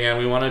something, and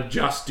we want to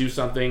just do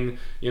something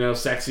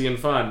sexy and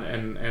fun,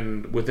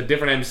 and with the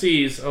different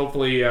MCs,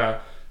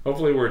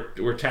 hopefully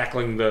we're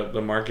tackling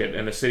the market.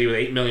 In a city with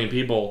 8 million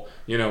people,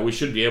 we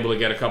should be able to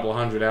get a couple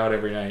hundred out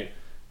every night.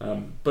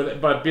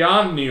 But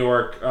beyond New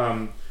York,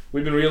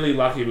 we've been really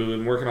lucky. We've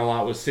been working a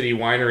lot with City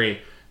Winery.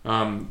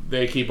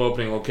 They keep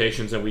opening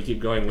locations, and we keep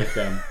going with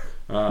them.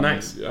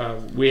 Nice.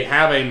 We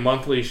have a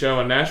monthly show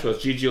in Nashville.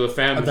 It's Gigi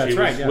LaFemme. That's she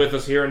right, was yeah. with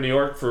us here in New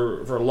York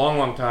for a long,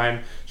 long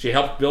time. She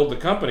helped build the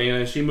company, and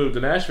then she moved to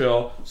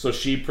Nashville. So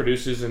she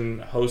produces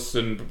and hosts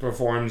and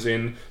performs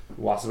in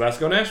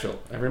Wasabassco, Nashville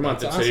every month.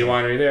 That's at City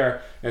awesome. Winery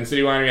there. And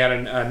City Winery had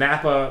a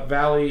Napa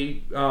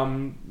Valley, a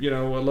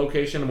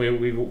location.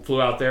 We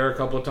flew out there a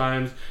couple of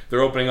times.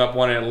 They're opening up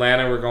one in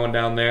Atlanta. We're going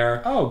down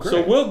there. Oh, great.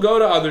 So we'll go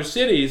to other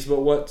cities.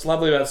 But what's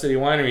lovely about City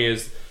Winery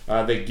is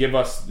they give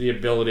us the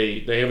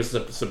ability. They give us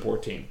a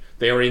support team.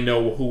 They already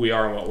know who we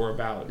are and what we're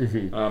about.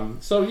 Mm-hmm.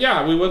 So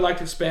yeah, we would like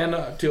to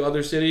expand to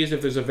other cities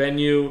if there's a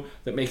venue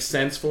that makes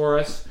sense for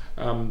us.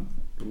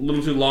 A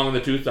little too long in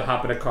the tooth to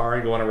hop in a car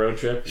and go on a road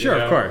trip. Sure,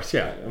 of course,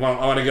 yeah. I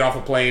want to get off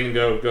a plane and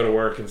go to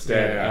work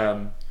instead.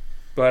 Yeah.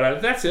 But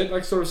that's it,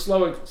 like sort of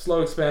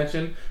slow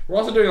expansion. We're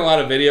also doing a lot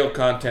of video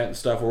content and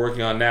stuff we're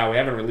working on now. We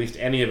haven't released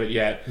any of it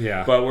yet.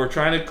 Yeah. But we're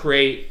trying to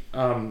create,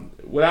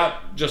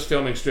 without just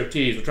filming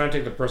striptease, we're trying to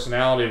take the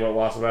personality of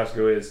what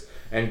Wasabassco is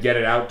and get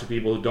it out to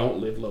people who don't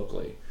live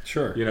locally.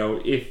 Sure.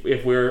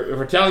 If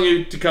we're telling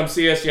you to come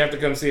see us, you have to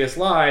come see us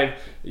live.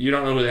 You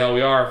don't know who the hell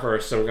we are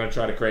first, so we're going to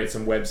try to create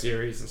some web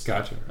series and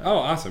stuff. Gotcha. Oh,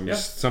 awesome. Yeah.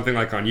 Just something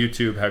like on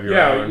YouTube, have your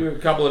Yeah, own. a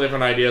couple of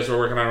different ideas we're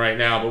working on right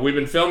now, but we've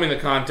been filming the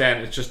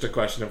content. It's just a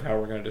question of how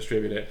we're going to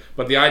distribute it.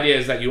 But the idea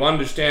is that you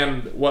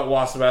understand what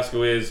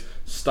Wasabassco is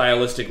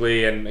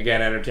stylistically and,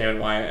 again,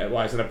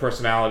 entertainment-wise, and the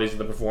personalities of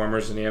the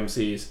performers and the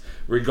MCs,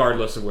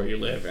 regardless of where you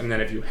live. And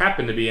then if you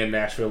happen to be in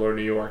Nashville or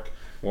New York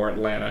or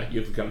Atlanta,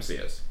 you can come see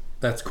us.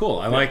 That's cool.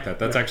 I like that.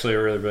 That's actually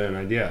a really brilliant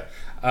idea.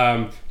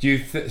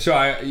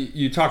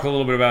 You talk a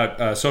little bit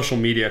about social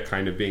media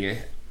kind of being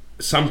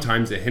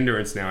sometimes a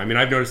hindrance now. I mean,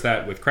 I've noticed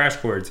that with Crash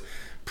Chords,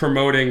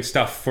 promoting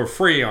stuff for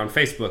free on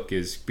Facebook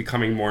is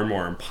becoming more and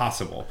more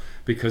impossible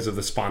because of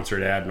the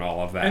sponsored ad and all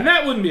of that. And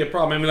that wouldn't be a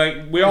problem. I mean,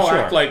 like we all Sure.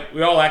 act like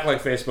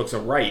Facebook's a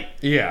right.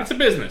 Yeah. It's a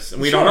business,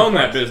 and we Sure, don't own of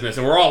that course. business,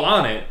 and we're all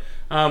on it.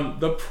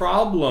 The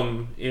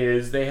problem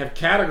is they have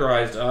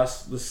categorized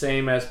us the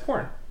same as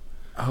porn.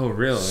 Oh,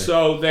 really?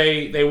 So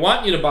they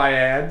want you to buy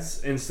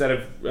ads instead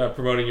of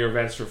promoting your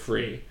events for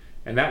free,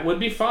 and that would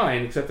be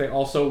fine. Except they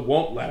also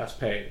won't let us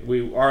pay.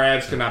 Our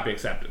ads cannot be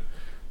accepted.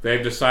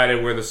 They've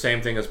decided we're the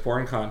same thing as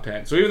porn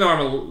content. So even though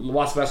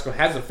Wasabassco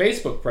has a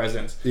Facebook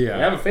presence, Yeah.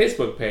 we have a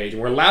Facebook page,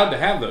 and we're allowed to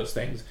have those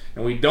things,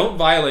 and we don't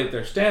violate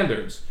their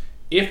standards.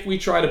 If we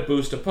try to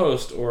boost a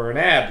post or an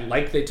ad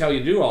like they tell you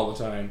to do all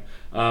the time,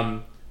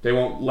 they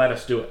won't let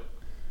us do it.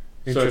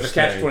 So it's a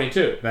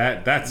catch-22.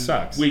 That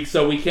sucks.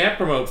 So we can't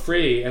promote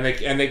free, and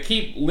they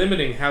keep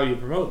limiting how you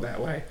promote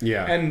that way.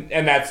 Yeah.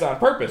 and that's on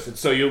purpose. It's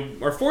so you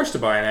are forced to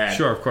buy an ad.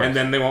 Sure, of course. And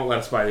then they won't let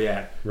us buy the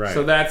ad. Right.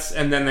 So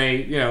then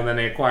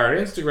they acquired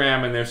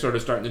Instagram, and they're sort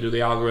of starting to do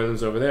the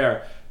algorithms over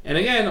there. And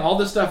again, all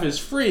this stuff is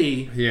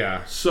free.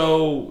 Yeah.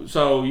 So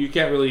you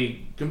can't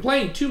really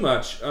complain too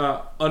much.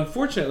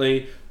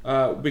 Unfortunately,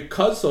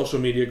 because social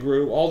media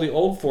grew, all the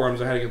old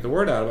forums on how to get the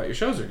word out about your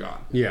shows are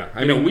gone. Yeah.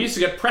 I mean, we used to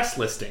get press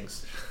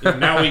listings.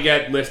 Now we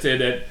get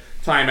listed at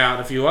Time Out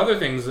and a few other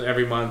things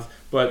every month,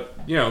 but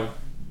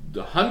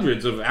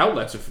hundreds of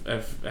outlets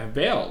have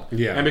bailed.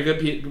 Yeah. And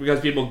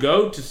because people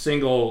go to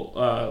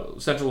single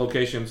central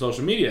location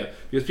social media,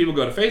 because people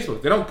go to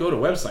Facebook, they don't go to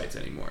websites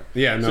anymore.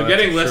 Yeah, no, so that's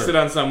getting for listed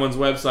sure. on someone's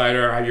website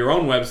or your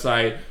own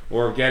website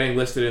or getting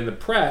listed in the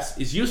press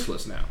is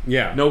useless now.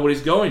 Yeah.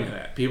 Nobody's going to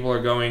that. People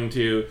are going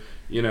to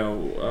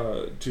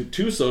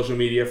to social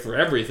media for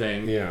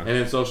everything. Yeah. And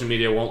then social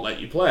media won't let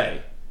you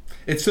play.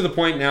 It's to the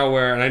point now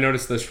where, and I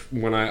noticed this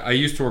when I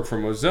used to work for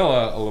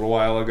Mozilla a little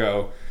while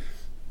ago,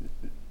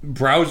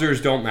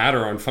 browsers don't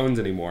matter on phones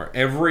anymore.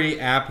 Every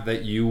app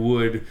that you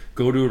would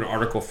go to an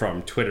article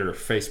from, Twitter,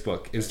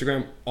 Facebook,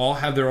 Instagram, all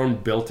have their own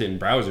built-in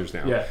browsers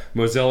now. Yeah.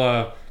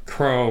 Mozilla,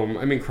 Chrome.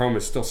 I mean, Chrome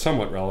is still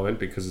somewhat relevant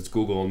because it's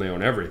Google and they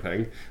own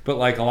everything. But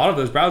like a lot of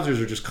those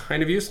browsers are just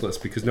kind of useless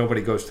because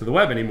nobody goes to the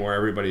web anymore.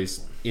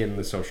 Everybody's in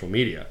the social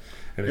media.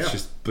 And it's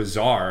just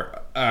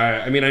bizarre.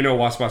 I mean, I know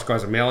Wasabassco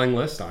has a mailing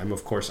list. I'm,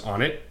 of course,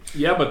 on it.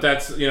 Yeah, but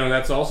that's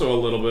also a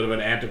little bit of an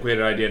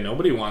antiquated idea.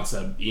 Nobody wants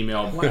an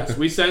email blast.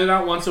 We send it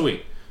out once a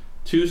week.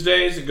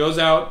 Tuesdays, it goes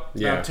out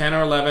about 10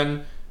 or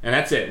 11, and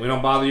that's it. We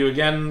don't bother you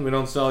again. We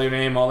don't sell your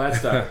name, all that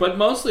stuff. But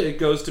mostly it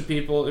goes to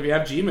people. If you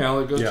have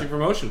Gmail, it goes to your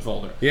promotion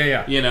folder.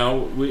 Yeah. You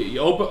know,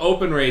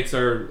 open rates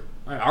are...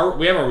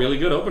 we have a really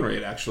good open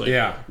rate, actually.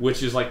 Yeah.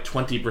 Which is like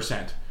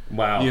 20%.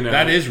 Wow, you know,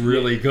 that is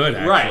really good,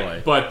 actually.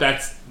 Right, but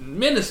that's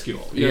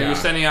minuscule. You know,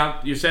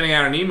 you're sending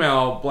out an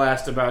email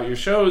blast about your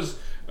shows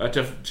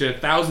to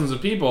thousands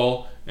of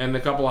people, and a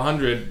couple of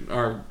hundred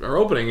are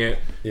opening it.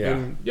 Yeah,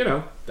 and you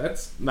know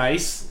that's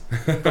nice.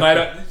 But I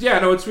don't. Yeah,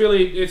 no,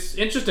 it's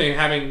interesting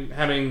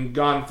having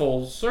gone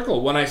full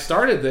circle. When I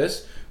started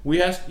this,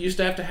 we used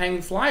to have to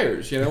hang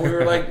flyers. You know, we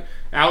were like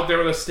out there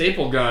with a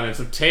staple gun and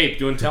some tape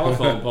doing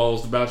telephone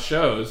polls about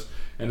shows.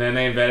 And then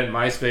they invented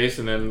MySpace,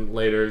 and then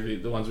later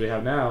the ones we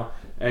have now.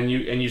 And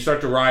you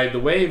start to ride the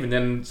wave, and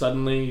then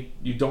suddenly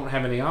you don't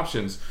have any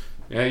options.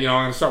 You know,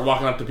 I'm going to start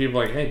walking up to people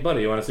like, hey,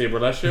 buddy, you want to see a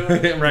burlesque show?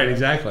 Right,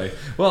 exactly.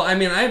 Well, I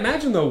mean, I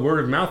imagine, though, word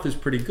of mouth is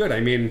pretty good.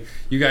 I mean,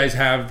 you guys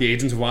have the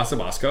Agents of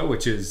Wasabassco,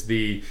 which is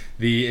the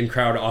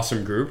in-crowd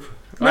awesome group.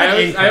 I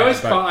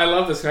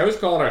love this. I always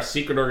call it our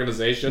secret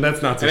organization.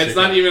 That's not so and secret. It's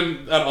not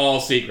even at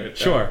all secret.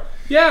 Sure.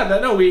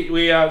 Yeah, we do.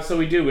 We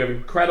have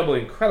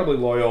incredibly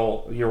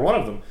loyal. You're one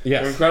of them.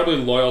 Yes. We're incredibly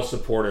loyal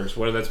supporters.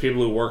 Whether that's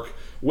people who work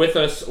with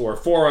us or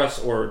for us,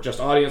 or just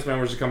audience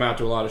members who come out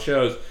to a lot of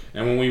shows.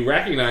 And when we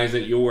recognize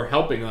that you are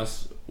helping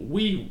us,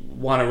 we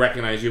want to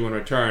recognize you in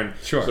return.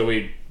 Sure. So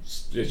we,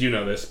 as you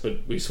know this,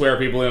 but we swear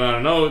people in on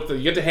an oath.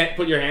 You get to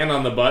put your hand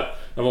on the butt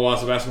of a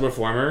Wasabassco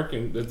performer,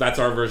 and that's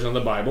our version of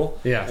the Bible.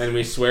 Yes. And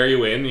we swear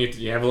you in.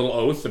 You have a little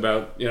oath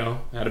about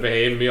how to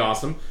behave and be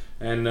awesome.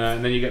 And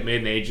then you get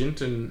made an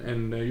agent,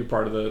 and you're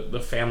part of the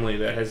family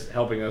that is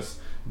helping us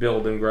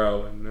build and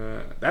grow,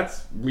 and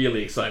that's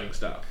really exciting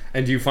stuff.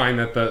 And do you find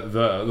that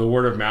the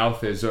word of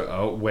mouth is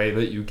a way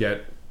that you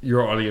get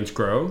your audience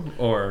grow,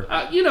 or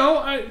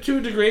to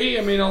a degree?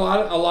 I mean, a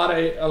lot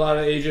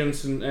of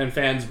agents and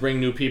fans bring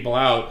new people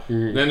out.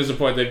 Mm-hmm. Then there's a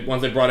point that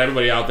once they brought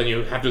everybody out, then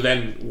you have to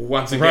then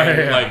once again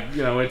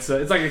it's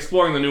like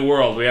exploring the new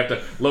world. We have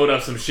to load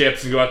up some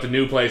ships and go out to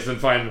new places and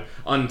find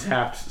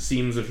untapped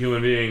seams of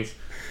human beings.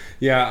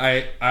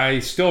 Yeah, I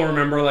still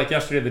remember, like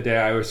yesterday, the day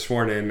I was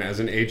sworn in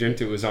as an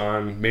agent. It was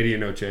on Media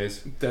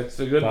Noches. That's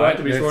a good bite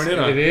to be sworn in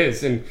on. It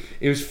is, and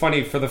it was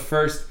funny for the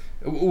first...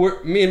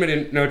 me and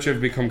Media Noche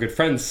have become good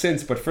friends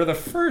since, but for the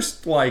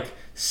first,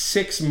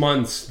 6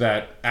 months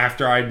that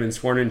after I'd been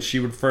sworn in, she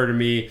would refer to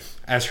me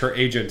as her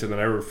agent, and then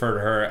I would refer to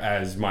her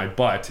as my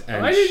butt,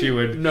 and she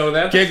would know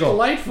that. Giggle.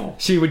 That's delightful.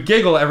 She would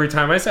giggle every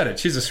time I said it.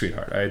 She's a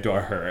sweetheart. I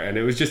adore her, and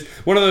it was just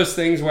one of those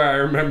things where I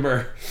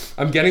remember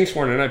I'm getting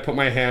sworn in. I put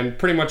my hand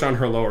pretty much on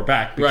her lower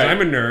back because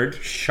I'm a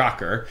nerd,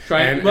 shocker,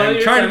 and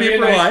trying to be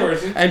polite.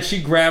 Nice, and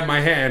she grabbed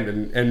my hand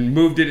and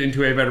moved it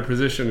into a better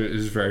position. It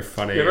was very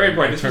funny. Yeah, very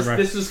important.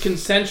 This is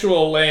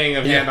consensual laying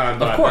of hand on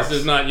butt. Of course. This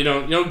is not. You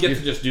don't get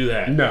to just do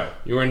that. No,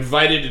 you were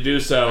invited to do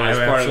so as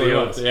part of the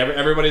oath.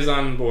 Everybody's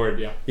on board.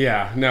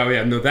 Yeah.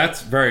 No,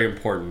 that's very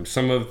important.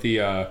 Some of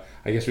the, I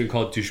guess we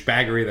call it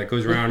douchebaggery that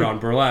goes around on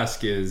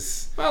burlesque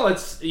is... Well,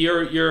 it's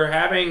you're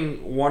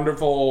having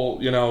wonderful,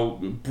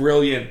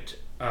 brilliant,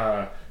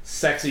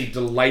 sexy,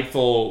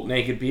 delightful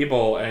naked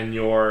people, and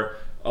you're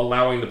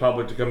allowing the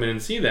public to come in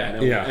and see that.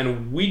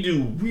 And we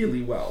do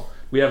really well.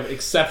 We have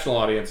exceptional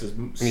audiences.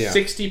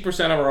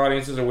 60% of our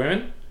audiences are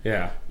women.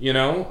 Yeah.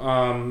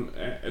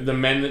 The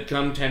men that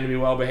come tend to be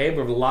well behaved.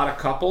 We have a lot of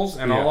couples,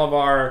 and all of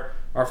our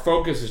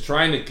focus is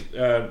trying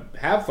to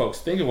have folks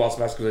think of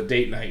Wasabassco as a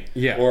date night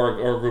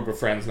or a group of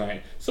friends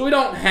night. So we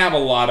don't have a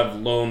lot of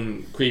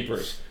lone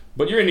creepers.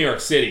 But you're in New York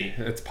City.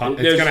 It's going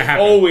to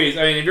happen. Always.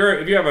 I mean,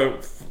 if you have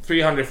a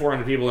 300,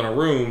 400 people in a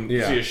room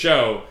to see a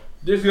show,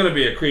 there's going to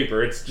be a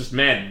creeper. It's just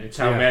men. It's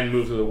how men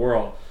move through the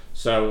world.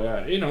 So,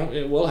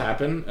 it will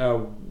happen.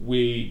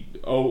 We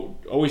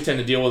always tend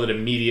to deal with it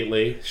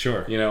immediately.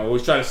 Sure.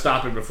 Always try to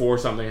stop it before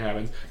something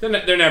happens.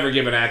 They're never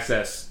given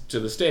access to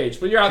the stage.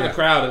 But you're out in the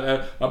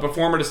crowd. A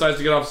performer decides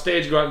to get off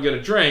stage, go out and get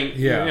a drink.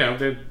 Yeah.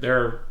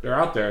 They're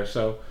out there.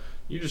 So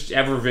you're just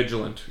ever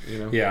vigilant.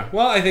 Yeah.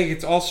 Well, I think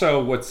it's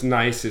also what's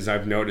nice is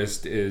I've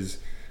noticed is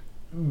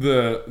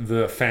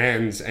the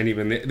fans and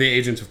even the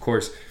agents, of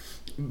course.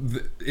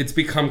 It's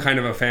become kind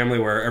of a family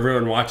where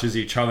everyone watches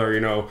each other,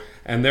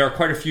 and there are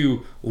quite a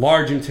few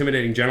large,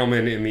 intimidating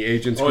gentlemen in the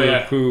agents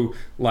group who,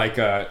 like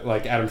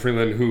Adam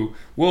Freeland, who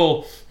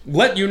will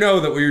let you know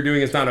that what you're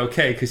doing is not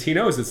okay because he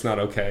knows it's not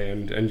okay,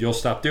 and you'll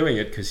stop doing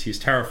it because he's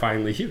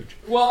terrifyingly huge.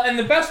 Well, and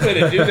the best way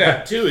to do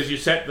that too is you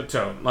set the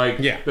tone.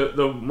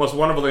 The most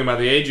wonderful thing about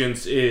the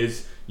agents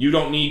is you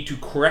don't need to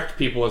correct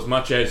people as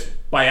much as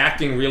by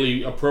acting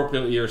really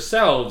appropriately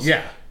yourselves.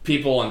 Yeah.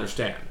 People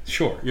understand.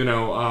 Sure. You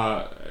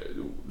know,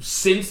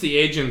 since the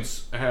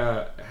agents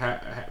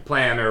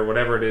plan or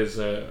whatever it is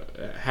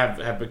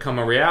have become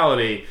a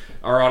reality,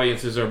 our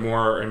audiences are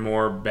more and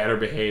more better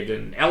behaved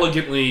and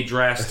elegantly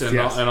dressed and,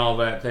 Yes. and all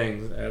that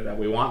things that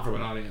we want from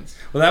an audience.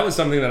 Well, that was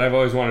something that I've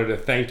always wanted to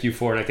thank you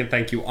for, and I can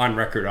thank you on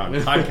record on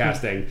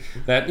podcasting.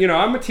 That, you know,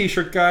 I'm a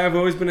t-shirt guy. I've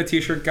always been a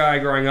t-shirt guy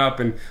growing up,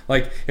 and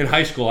like in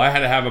high school, I had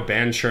to have a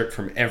band shirt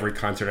from every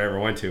concert I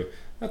ever went to.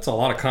 That's a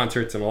lot of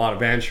concerts and a lot of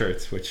band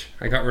shirts, which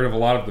I got rid of a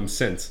lot of them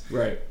since.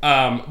 Right.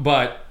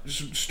 But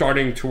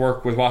starting to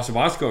work with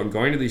Wasabassco and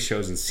going to these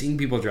shows and seeing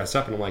people dress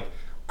up, and I'm like,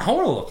 I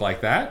want to look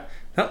like that.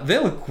 They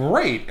look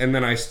great. And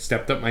then I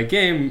stepped up my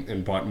game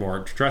and bought more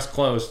dress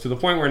clothes to the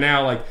point where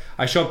now, like,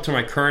 I show up to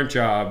my current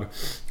job,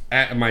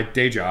 at my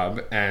day job,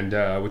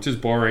 and which is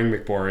boring,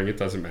 McBoring. It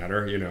doesn't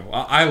matter, you know.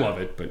 I love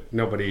it, but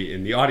nobody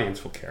in the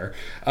audience will care.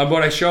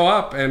 But I show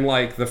up, and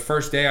like the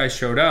first day I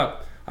showed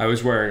up, I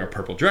was wearing a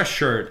purple dress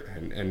shirt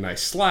and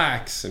nice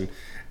slacks,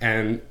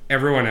 and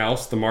everyone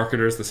else, the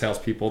marketers, the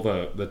salespeople,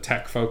 the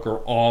tech folk are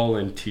all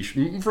in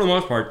for the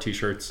most part,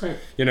 t-shirts, right.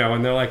 You know,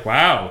 and they're like,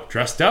 wow,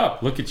 dressed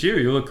up, look at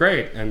you look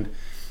great. And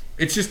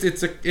it's just,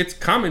 it's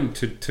common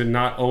to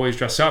not always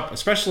dress up,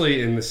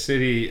 especially in the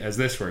city as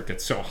this, where it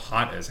gets so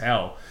hot as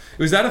hell.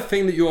 Was that a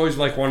thing that you always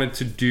like wanted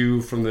to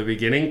do from the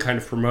beginning, kind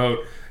of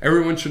promote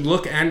everyone should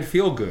look and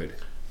feel good?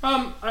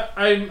 I'm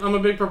a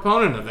big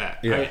proponent of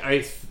that. Yeah.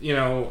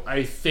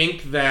 I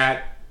think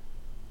that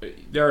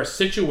there are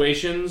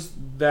situations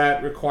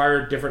that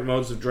require different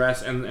modes of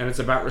dress, and it's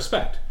about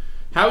respect.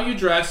 How you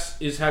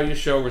dress is how you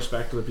show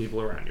respect to the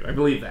people around you. I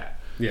believe that.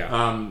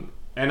 Yeah.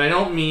 And I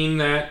don't mean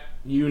that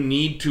you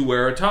need to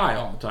wear a tie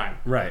all the time.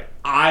 Right.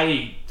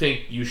 I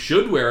think you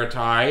should wear a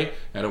tie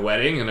at a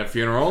wedding and a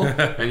funeral,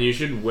 and you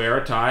should wear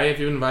a tie if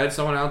you invited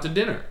someone out to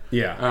dinner.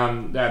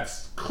 Yeah.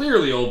 That's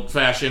clearly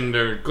old-fashioned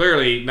or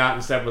clearly not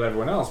in step with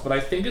everyone else, but I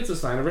think it's a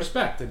sign of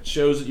respect. It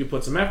shows that you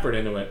put some effort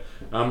into it.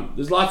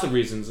 There's lots of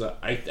reasons.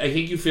 I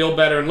think you feel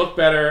better and look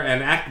better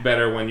and act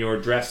better when you're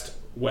dressed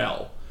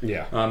well.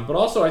 Yeah. But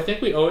also, I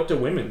think we owe it to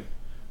women.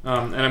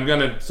 And I'm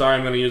gonna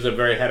use a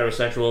very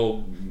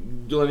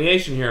heterosexual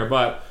delineation here,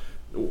 but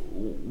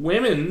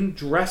women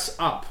dress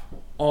up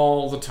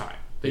all the time.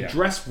 They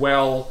dress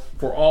well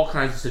for all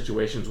kinds of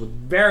situations with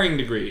varying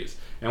degrees.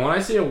 And when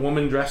I see a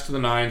woman dressed to the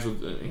nines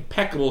with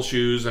impeccable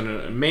shoes and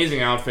an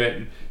amazing outfit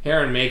and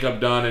hair and makeup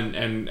done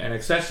and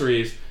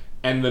accessories,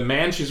 and the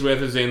man she's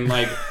with is in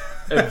like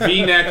a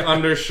V-neck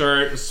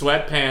undershirt,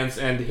 sweatpants,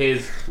 and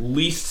his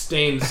least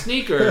stained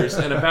sneakers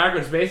and a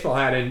backwards baseball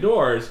hat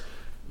indoors,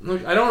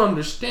 look, I don't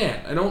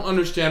understand. I don't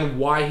understand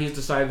why he's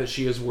decided that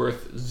she is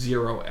worth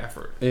zero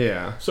effort.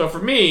 Yeah. So for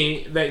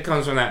me, that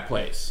comes from that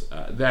place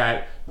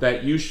that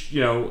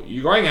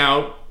you're going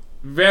out.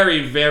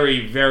 Very,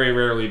 very, very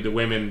rarely do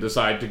women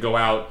decide to go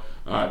out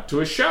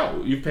to a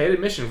show. You've paid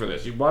admission for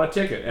this. You bought a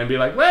ticket and be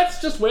like,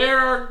 let's just wear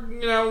our,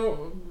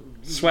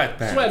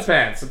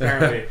 sweatpants.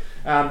 Apparently,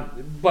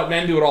 but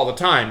men do it all the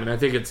time, and I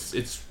think it's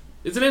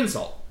an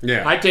insult.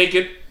 Yeah. I take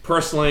it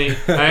personally.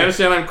 I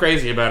understand I'm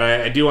crazy about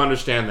it. I do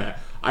understand that.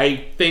 I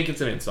think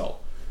it's an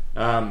insult,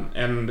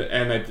 and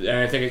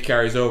I think it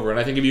carries over. And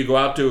I think if you go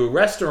out to a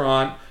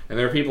restaurant and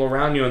there are people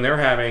around you and they're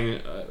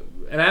having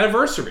an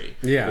anniversary,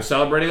 they're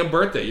celebrating a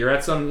birthday. You're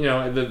at some,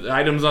 the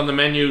items on the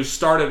menu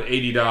start at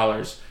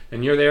 $80,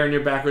 and you're there in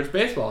your backwards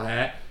baseball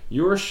hat.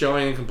 You are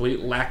showing a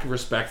complete lack of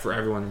respect for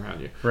everyone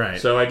around you. Right.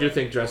 So I do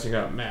think dressing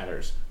up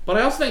matters. But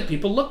I also think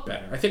people look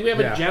better. I think we have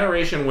a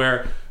generation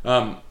where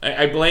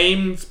I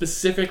blame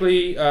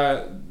specifically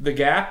the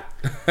Gap.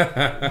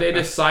 They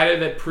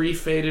decided that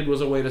pre-faded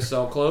was a way to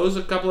sell clothes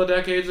a couple of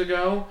decades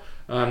ago.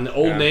 The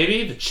Old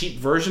Navy, the cheap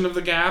version of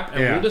the Gap,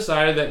 and we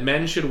decided that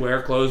men should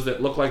wear clothes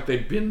that look like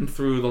they've been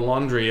through the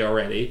laundry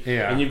already.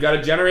 Yeah. And you've got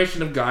a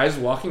generation of guys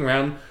walking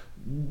around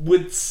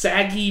with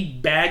saggy,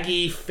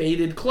 baggy,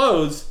 faded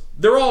clothes.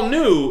 They're all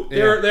new.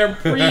 They're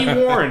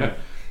pre-worn.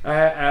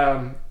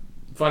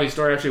 Funny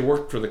story. I actually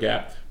worked for the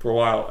Gap for a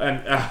while,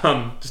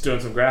 and just doing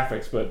some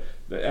graphics.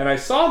 And I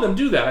saw them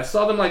do that. I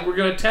saw them like, we're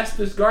going to test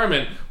this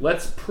garment.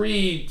 Let's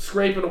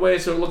pre-scrape it away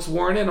so it looks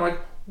worn in. I'm like,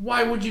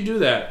 why would you do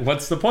that?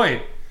 What's the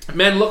point?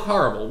 Men look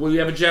horrible. We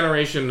have a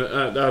generation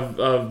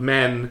of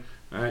men.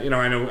 I'm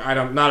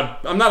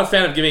not a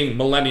fan of giving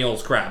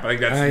millennials crap. I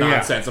think that's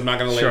nonsense. I'm not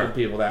going to label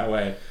people that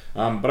way.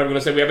 But I'm going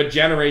to say we have a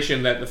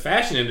generation that the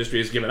fashion industry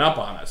has given up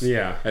on us.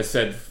 Yeah, has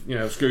said,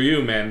 screw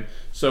you, men.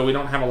 So we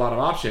don't have a lot of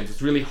options.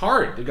 It's really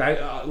hard.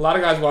 A lot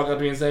of guys walk up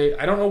to me and say,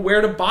 I don't know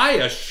where to buy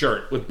a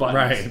shirt with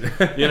buttons.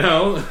 Right.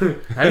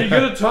 How do you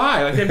get a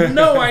tie? Like, I have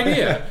no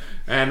idea.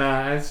 And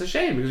it's a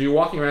shame because you're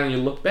walking around and you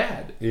look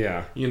bad.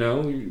 Yeah.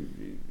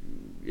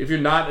 if you're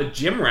not a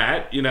gym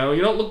rat, you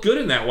don't look good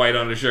in that white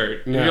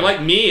undershirt. No. If you're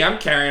like me, I'm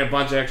carrying a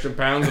bunch of extra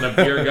pounds and a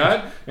beer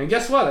gut, and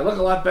guess what? I look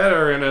a lot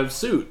better in a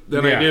suit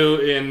than I do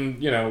in,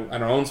 I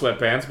don't own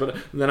sweatpants, but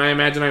than I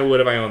imagine I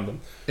would if I owned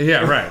them.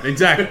 Yeah, right.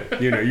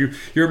 Exactly.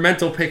 Your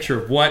mental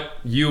picture of what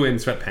you in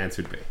sweatpants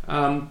would be.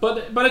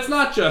 But it's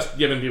not just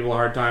giving people a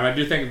hard time. I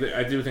do think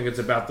it's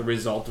about the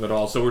result of it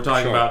all. So we're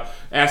talking about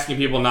asking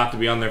people not to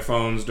be on their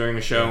phones during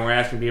the show, and we're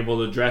asking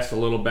people to dress a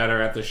little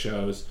better at the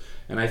shows.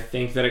 And I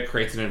think that it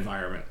creates an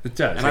environment. It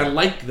does. And I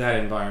like that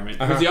environment.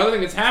 Because the other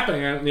thing that's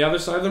happening on the other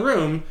side of the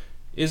room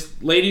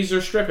is ladies are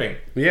stripping.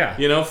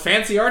 Yeah.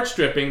 Fancy art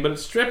stripping, but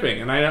it's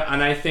stripping. And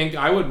I think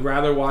I would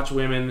rather watch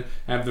women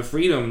have the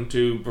freedom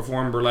to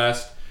perform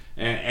burlesque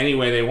any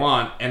way they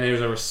want, and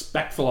there's a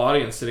respectful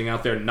audience sitting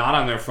out there, not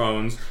on their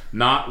phones,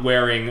 not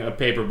wearing a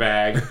paper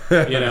bag,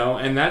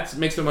 and that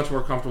makes it a much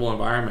more comfortable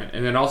environment.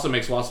 And it also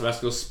makes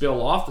Wasabassco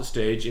spill off the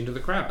stage into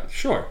the crowd.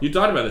 Sure. You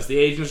talked about this. The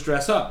agents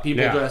dress up.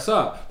 People dress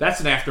up.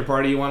 That's an after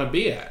party you want to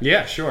be at.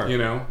 Yeah, sure.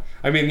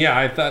 I mean,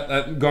 I thought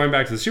that going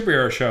back to the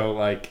superhero show,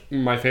 like,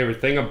 my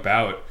favorite thing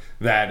about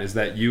that is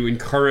that you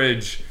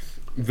encourage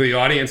the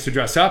audience to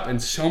dress up,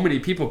 and so many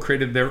people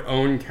created their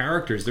own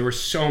characters. There were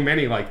so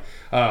many, like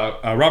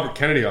Robert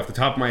Kennedy, off the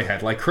top of my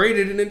head, like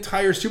created an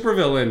entire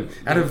supervillain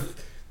out of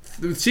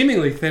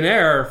seemingly thin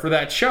air for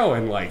that show,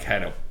 and like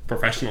had a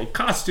professional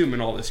costume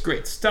and all this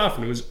great stuff,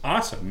 and it was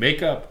awesome.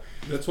 Makeup.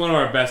 That's one of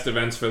our best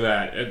events for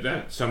that.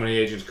 That so many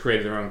agents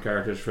created their own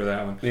characters for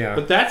that one. Yeah,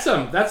 but that's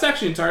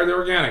actually entirely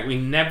organic. We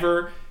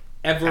never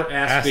ever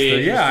asked the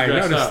agents to dress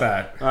I noticed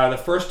up. that. The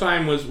first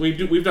time was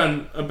we've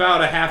done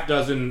about a half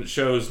dozen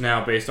shows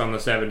now based on the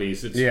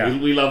 70s.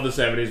 We love the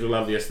 70s. We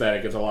love the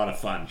aesthetic. It's a lot of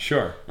fun.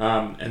 Sure.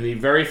 And the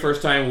very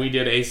first time we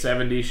did a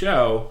 70s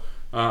show,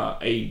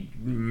 a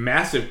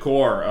massive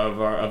core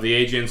of the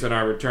agents and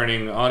our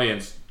returning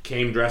audience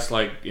came dressed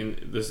like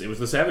it was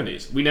the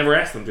 70s. We never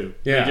asked them to.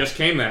 Yeah. They just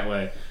came that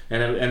way.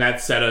 And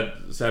that set a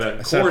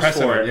course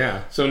for it.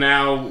 Yeah. So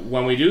now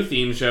when we do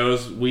theme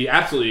shows, we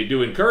absolutely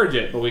do encourage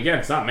it, but again,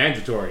 it's not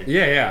mandatory.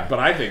 Yeah. But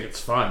I think it's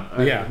fun.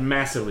 Yeah.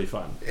 Massively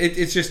fun.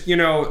 It's just,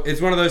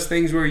 it's one of those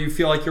things where you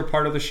feel like you're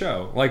part of the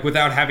show. Like,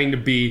 without having to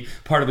be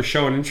part of the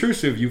show and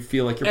intrusive, you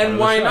feel like you're part of the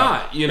show. And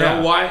why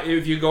not? Why,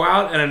 if you go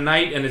out on a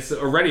night and it's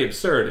already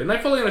absurd, and I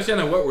fully understand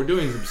that what we're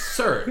doing is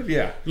absurd.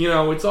 Yeah.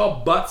 It's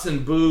all butts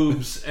and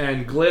boobs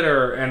and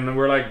glitter, and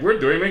we're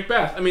doing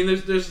Macbeth. I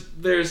mean,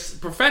 there's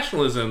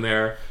professionalism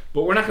there,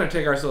 but we're not going to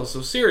take ourselves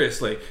so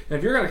seriously. And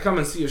if you're going to come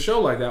and see a show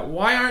like that,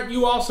 why aren't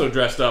you also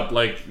dressed up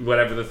like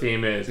whatever the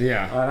theme is?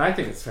 Yeah. And I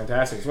think it's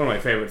fantastic. It's one of my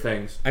favorite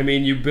things. I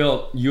mean,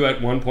 you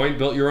at one point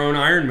built your own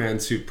Iron Man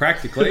suit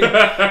practically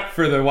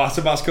for the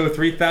Wasabassco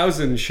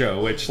 3000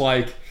 show, which,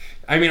 like,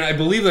 I mean, I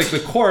believe like the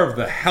core of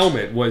the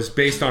helmet was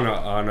based on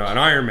an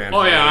Iron Man.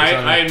 Oh yeah,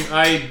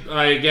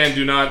 I again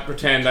do not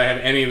pretend I have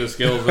any of the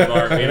skills of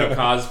our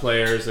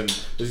cosplayers,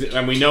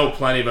 and we know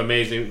plenty of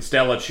amazing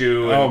Stella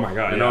Chu.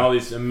 And all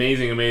these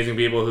amazing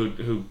people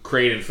who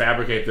create and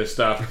fabricate this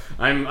stuff.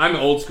 I'm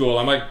old school.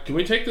 I'm like, can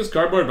we take this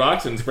cardboard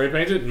box and spray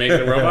paint it and make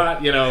it a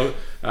robot?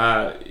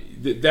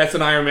 That's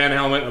an Iron Man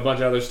helmet, a bunch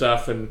of other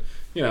stuff, and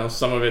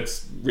some of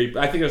it's.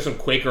 I think there's some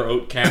Quaker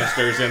oat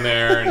canisters in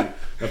there, and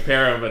a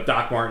pair of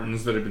Doc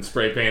Martens that have been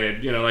spray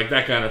painted. Like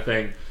that kind of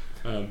thing.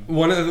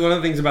 One of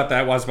the things about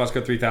that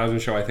Wasabassco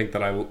 3000 show, I think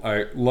that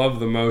I love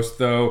the most,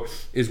 though,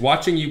 is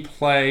watching you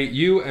play.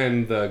 You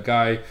and the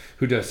guy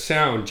who does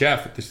sound,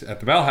 Jeff, at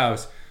the Bell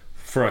House,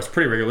 for us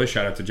pretty regularly.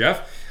 Shout out to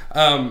Jeff.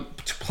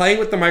 Playing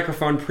with the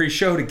microphone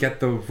pre-show to get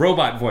the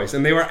robot voice,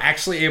 and they were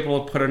actually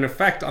able to put an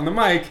effect on the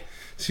mic.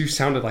 So you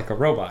sounded like a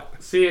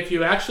robot. See, if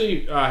you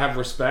actually have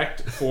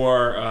respect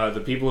for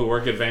the people who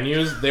work at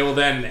venues, they will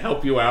then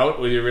help you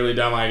out with your really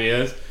dumb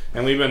ideas.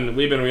 And we've been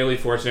really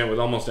fortunate with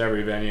almost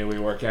every venue we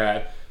work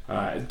at.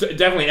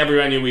 Definitely every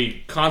venue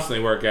we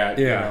constantly work at.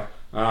 Yeah.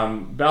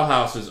 Bell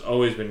House has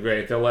always been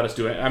great. They'll let us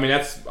do it. I mean,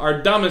 that's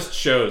our dumbest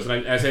shows,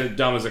 and I say that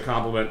dumb as a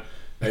compliment.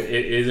 It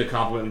is a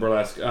compliment in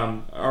burlesque.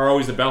 Are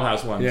always the Bell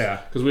House ones.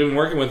 Yeah. Because we've been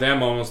working with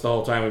them almost the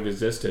whole time we've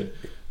existed.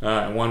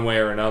 In one way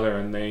or another,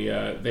 and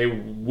they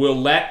will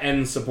let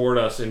and support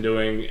us in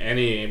doing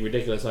any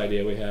ridiculous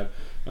idea we have.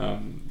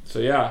 So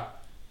yeah,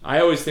 I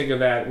always think of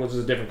that, which is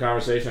a different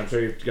conversation. I'm sure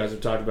you guys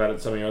have talked about it in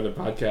some of your other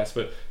podcasts,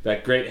 but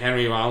that great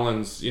Henry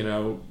Rollins,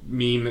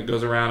 meme that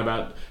goes around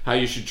about how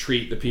you should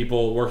treat the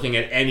people working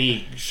at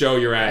any show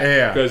you're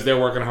at because they're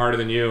working harder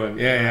than you,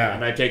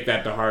 and I take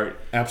that to heart.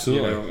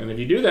 Absolutely. And if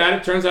you do that,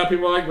 it turns out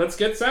people are like, let's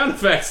get sound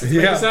effects. Let's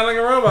make it sound like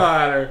a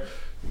robot, or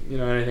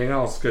anything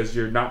else, because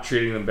you're not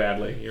treating them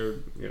badly.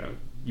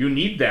 You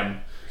need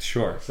them.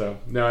 Sure. So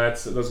no,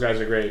 those guys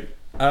are great.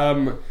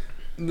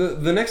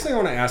 The next thing I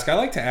want to ask, I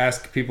like to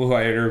ask people who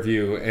I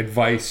interview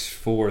advice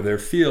for their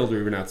field or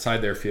even outside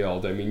their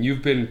field. I mean,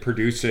 you've been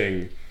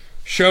producing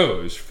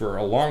shows for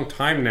a long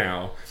time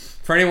now.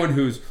 For anyone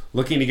who's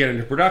looking to get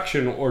into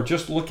production or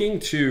just looking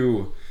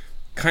to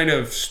kind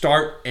of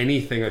start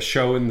anything, a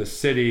show in the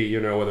city, you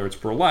know, whether it's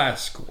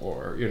burlesque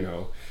or, you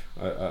know,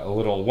 a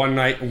little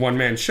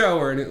one-man show,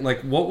 or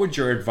like, what would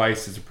your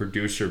advice as a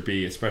producer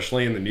be,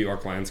 especially in the New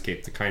York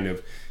landscape, to kind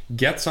of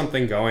get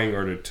something going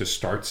or to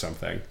start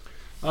something?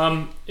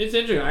 It's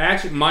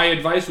interesting. My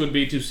advice would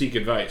be to seek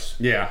advice.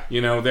 Yeah.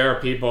 You know, there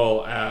are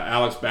people.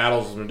 Alex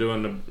Battles has been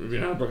doing the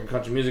Brooklyn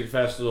Country Music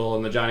Festival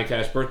and the Johnny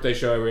Cash birthday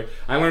show.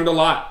 I learned a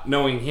lot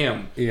knowing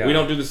him. Yeah. We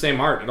don't do the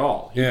same art at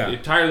all. Yeah. He's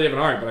entirely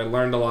different art, but I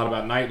learned a lot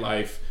about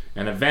nightlife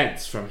and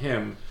events from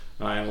him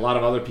and a lot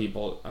of other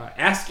people.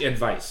 Ask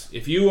advice.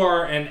 If you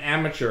are an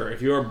amateur,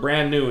 if you are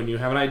brand new and you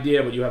have an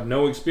idea but you have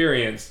no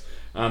experience,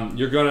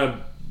 you're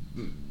gonna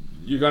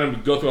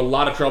go through a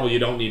lot of trouble you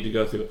don't need to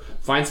go through.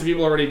 Find some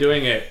people already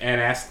doing it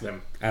and ask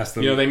them.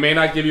 You know, they may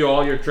not give you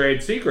all your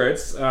trade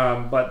secrets,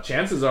 but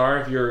chances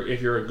are, if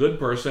you're a good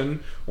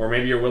person, or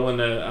maybe you're willing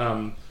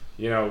to,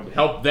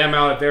 help them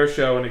out at their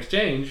show in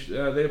exchange,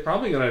 they're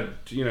probably going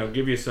to,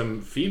 give you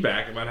some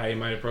feedback about how you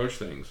might approach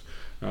things.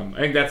 I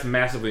think that's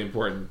massively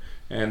important.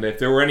 And if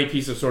there were any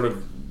piece of sort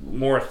of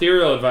more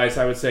ethereal advice,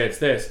 I would say it's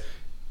this: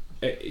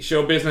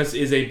 show business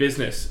is a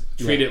business.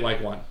 Treat it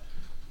like one.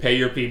 Pay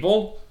your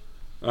people.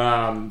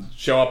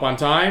 Show up on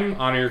time,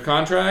 honor your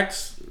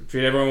contracts,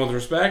 treat everyone with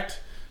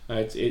respect.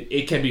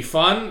 It can be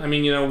fun. I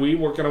mean, we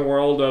work in a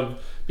world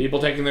of people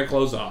taking their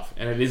clothes off,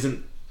 and it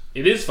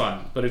is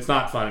fun, but it's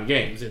not fun in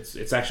games.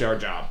 It's actually our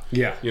job.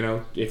 Yeah.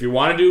 If you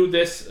want to do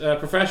this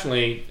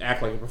professionally,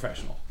 act like a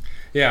professional.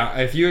 Yeah,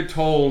 if you had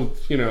told,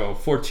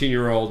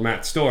 14-year-old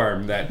Matt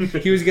Storm that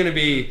he was going to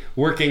be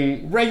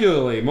working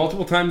regularly,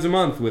 multiple times a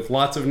month, with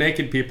lots of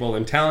naked people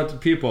and talented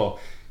people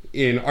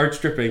in art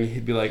stripping,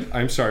 he'd be like,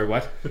 I'm sorry,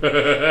 what? Like,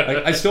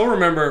 I still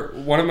remember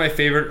one of my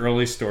favorite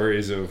early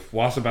stories of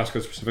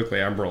Wasabassco, specifically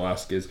and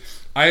burlesque, is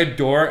I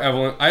adore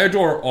Evelyn. I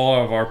adore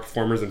all of our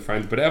performers and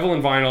friends, but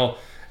Evelyn Vinyl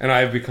and I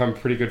have become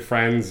pretty good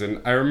friends.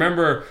 And I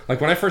remember, like,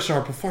 when I first saw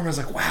her perform, I was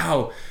like,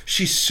 wow,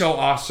 she's so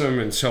awesome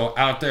and so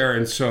out there,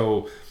 and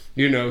so,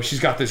 she's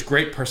got this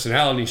great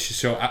personality. She's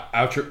so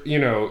out, she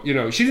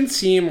didn't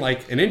seem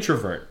like an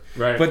introvert.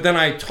 Right. But then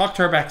I talked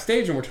to her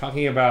backstage, and we're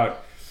talking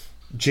about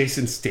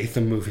Jason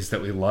Statham movies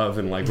that we love,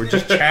 and like we're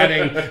just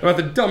chatting about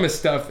the dumbest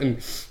stuff.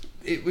 And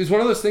it was one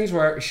of those things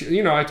where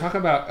I talked to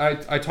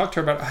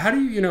her about, how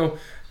do you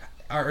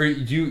are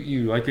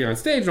you like being on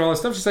stage and all that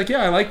stuff. She's like,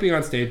 yeah, I like being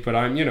on stage, but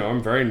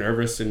I'm very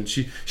nervous. And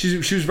she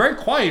was very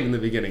quiet in the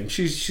beginning.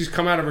 She's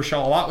come out of her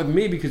shell a lot with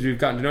me because we've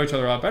gotten to know each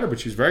other a lot better, but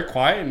she was very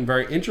quiet and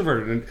very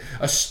introverted, and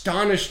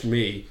astonished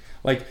me.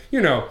 Like,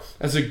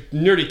 as a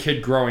nerdy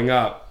kid growing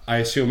up, I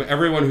assume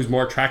everyone who's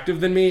more attractive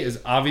than me is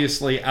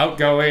obviously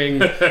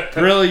outgoing,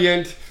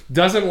 brilliant,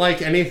 doesn't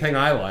like anything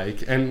I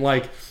like. And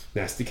like,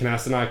 Nasty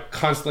Canasta and I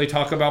constantly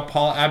talk about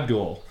Paula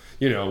Abdul.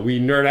 We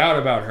nerd out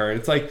about her. And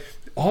it's like,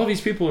 all of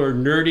these people are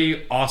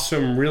nerdy,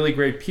 awesome, really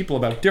great people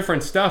about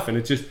different stuff. And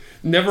it just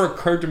never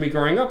occurred to me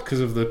growing up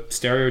because of the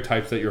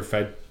stereotypes that you're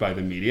fed by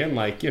the media. And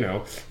like,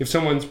 if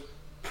someone's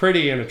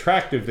pretty and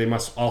attractive, they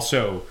must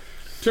also...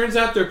 Turns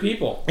out they're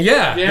people.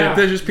 Yeah.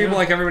 They're just people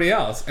like everybody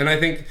else. And I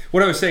think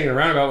what I was saying in a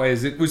roundabout way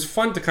is it was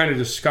fun to kind of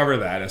discover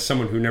that, as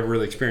someone who never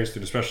really experienced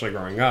it, especially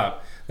growing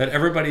up, that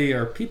everybody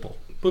are people.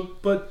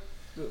 But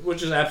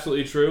which is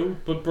absolutely true.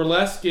 But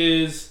burlesque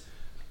is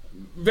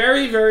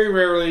very, very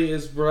rarely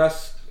is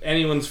burlesque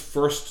anyone's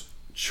first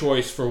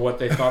choice for what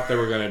they thought they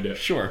were going to do.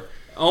 Sure.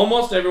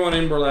 Almost everyone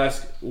in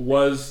burlesque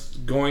was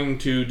going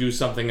to do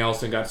something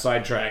else and got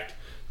sidetracked.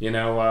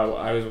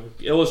 I was an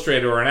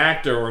illustrator or an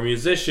actor or a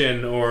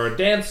musician or a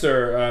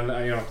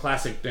dancer,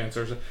 classic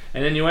dancers.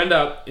 And then you end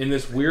up in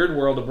this weird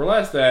world of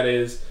burlesque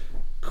that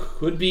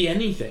could be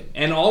anything.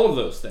 And all of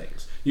those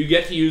things. You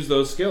get to use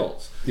those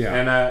skills. Yeah.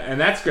 And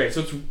that's great.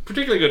 So it's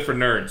particularly good for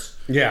nerds.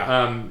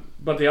 Yeah.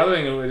 But the other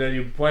thing that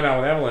you point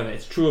out with Evelyn,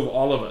 it's true of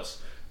all of us.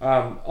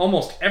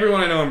 Almost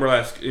everyone I know in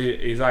burlesque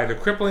is either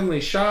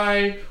cripplingly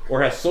shy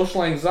or has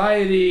social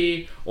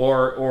anxiety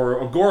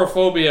or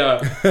agoraphobia,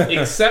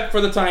 except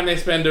for the time they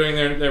spend doing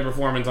their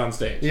performance on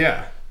stage.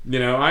 Yeah.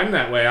 I'm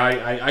that way.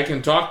 I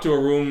can talk to a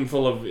room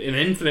full of an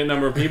infinite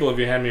number of people if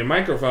you hand me a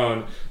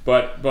microphone,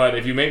 but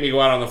if you make me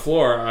go out on the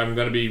floor, I'm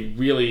going to be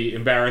really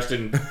embarrassed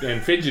and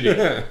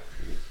fidgety.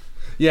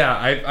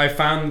 Yeah, I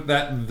found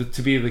that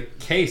to be the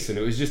case, and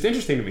it was just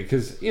interesting to me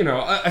because,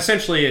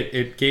 essentially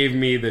it gave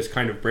me this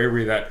kind of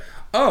bravery that,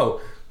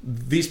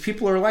 these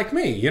people are like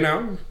me,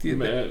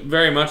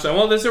 Very much so.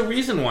 Well, there's a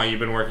reason why you've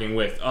been working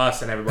with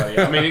us and everybody.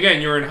 I mean,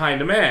 again, you're in high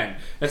demand.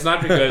 It's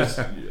not because,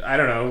 I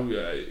don't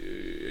know,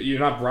 you're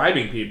not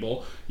bribing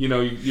people.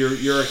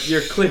 You're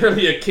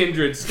clearly a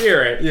kindred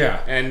spirit.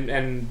 Yeah.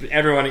 And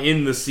everyone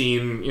in the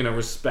scene,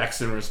 respects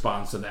and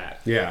responds to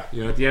that. Yeah.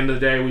 At the end of the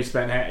day, we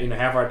spent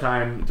half our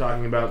time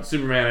talking about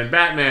Superman and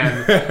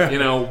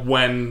Batman.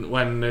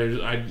 When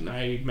there's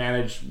I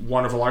manage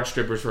wonderful art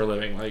strippers for a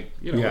living.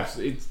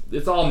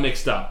 It's all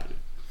mixed up.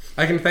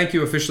 I can thank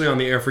you officially on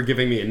the air for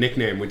giving me a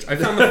nickname, which I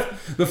found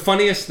the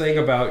funniest thing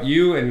about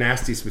you and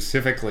Nasty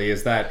specifically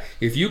is that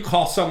if you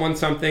call someone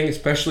something,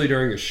 especially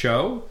during a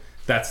show,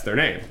 that's their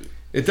name.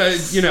 It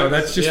does,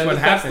 that's just what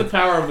That's happens. the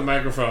power of the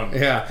microphone.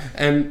 Yeah,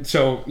 and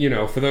so,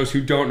 for those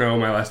who don't know,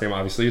 my last name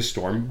obviously is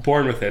Storm,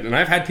 born with it, and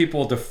I've had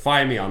people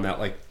defy me on that,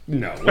 like,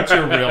 no, what's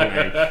your real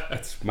name?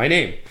 That's my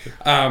name.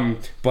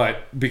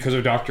 But because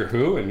of Doctor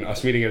Who and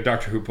us meeting at a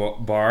Doctor Who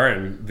bar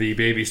and the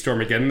baby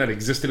Stormageddon that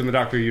existed in the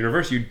Doctor Who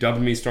universe, you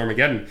dubbed me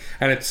Stormageddon,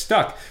 and it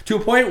stuck to a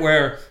point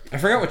where I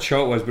forgot what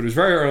show it was, but it was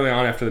very early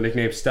on after the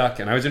nickname stuck,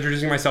 and I was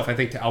introducing myself, I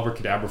think, to Albert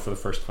Cadabra for the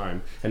first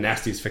time, and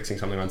Nasty's fixing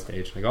something on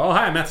stage, and I go, oh,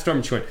 hi, I'm Matt Storm,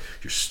 and she went,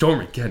 you're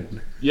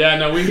Stormageddon. Yeah,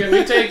 no, we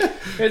take,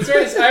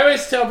 I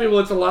always tell people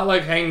it's a lot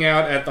like hanging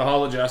out at the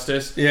Hall of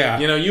Justice. Yeah.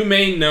 You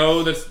may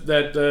know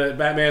that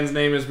Batman's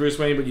name is Bruce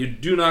Wayne, but you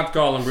do not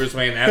call him Bruce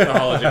Wayne at the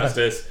Hall of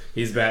Justice.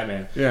 He's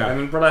Batman. Yeah. And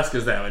then burlesque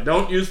is that way.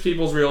 Don't use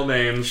people's real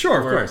names. Sure,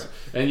 of course.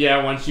 And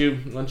yeah, once you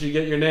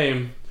get your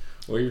name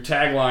or your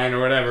tagline or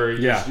whatever,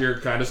 you're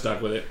kind of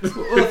stuck with it.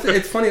 Well,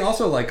 it's funny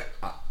also, like,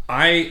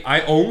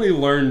 I only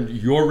learned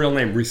your real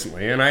name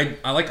recently, and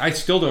I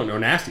still don't know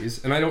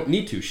Nasty's, and I don't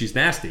need to. She's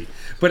Nasty.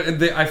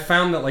 But I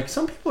found that, like,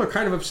 some people are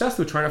kind of obsessed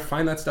with trying to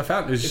find that stuff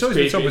out. It's always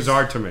been so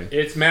bizarre to me.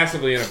 It's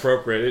massively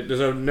inappropriate.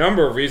 There's a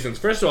number of reasons.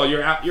 First of all,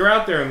 you're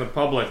out there in the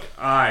public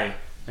eye,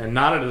 and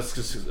not at a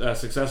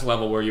success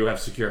level where you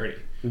have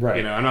security.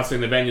 Right. I'm not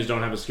saying the venues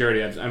don't have a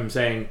security. I'm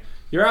saying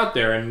you're out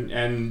there,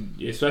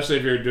 and especially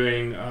if you're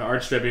doing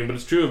art stripping, but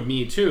it's true of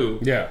me too.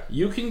 Yeah.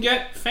 You can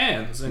get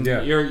fans, and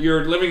Yeah.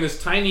 you're living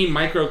this tiny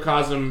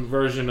microcosm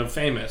version of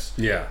famous.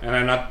 Yeah. And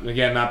I'm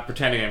not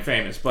pretending I'm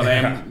famous, but I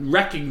am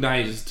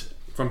recognized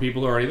from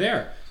people who are already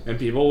there, and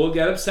people will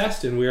get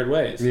obsessed in weird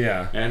ways.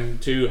 Yeah.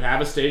 And to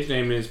have a stage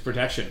name is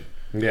protection.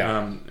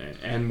 Yeah.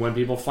 And when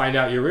people find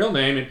out your real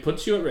name, it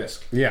puts you at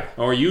risk. Yeah.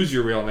 Or use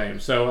your real name.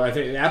 So I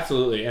think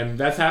absolutely, and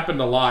that's happened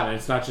a lot. And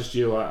it's not just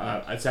you.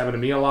 It's happened to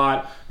me a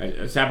lot.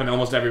 It's happened to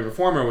almost every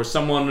performer, where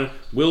someone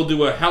will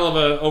do a hell of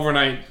a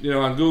overnight,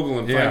 on Google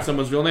and find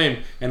someone's real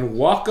name and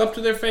walk up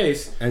to their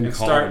face and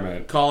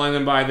start calling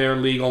them by their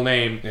legal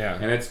name. Yeah.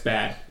 And it's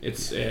bad.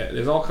 It's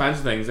there's all kinds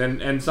of things,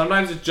 and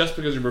sometimes it's just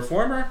because you're a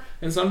performer,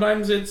 and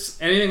sometimes it's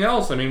anything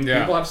else. I mean,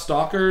 people have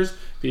stalkers.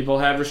 People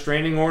have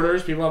restraining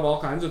orders. People have all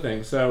kinds of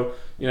things. So,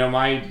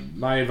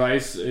 my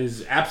advice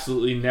is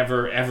absolutely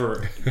never,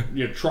 ever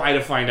try to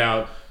find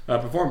out a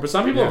performer. But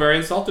some people are very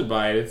insulted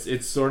by it.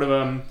 It's sort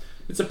of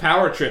it's a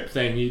power trip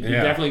thing. You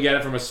definitely get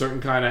it from a certain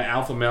kind of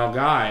alpha male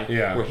guy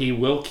where he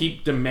will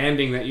keep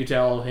demanding that you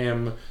tell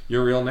him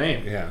your real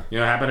name. Yeah. It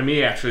happened to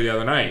me actually the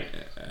other night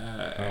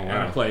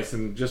at a place,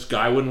 and just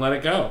guy wouldn't let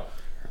it go.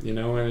 And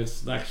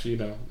it's actually,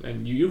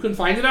 and you can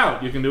find it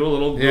out. You can do a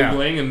little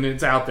Googling and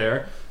it's out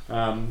there.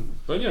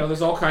 But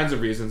there's all kinds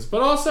of reasons.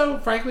 But also,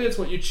 frankly, it's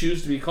what you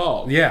choose to be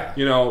called. Yeah.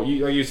 Like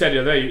you said the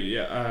other day,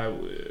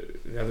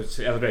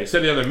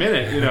 the other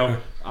minute.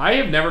 I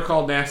have never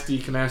called Nasty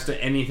Canasta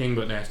anything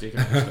but Nasty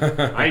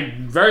Canasta. I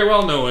very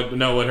well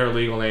know what her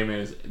legal name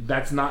is.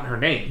 That's not her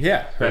name.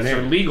 Yeah, that's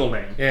her legal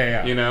name.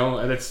 Yeah.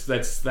 And that's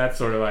that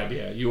sort of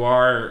idea. You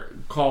are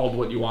called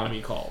what you want to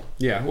be called.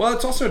 Yeah. Well,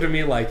 it's also to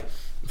me like.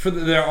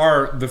 There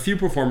are the few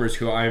performers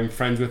who I'm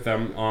friends with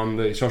them on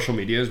the social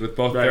medias with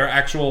both their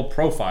actual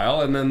profile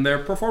and then their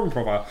performer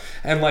profile.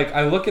 And like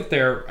I look at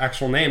their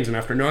actual names, and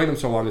after knowing them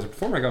so long as a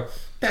performer, I go,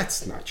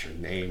 that's not your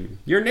name.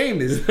 Your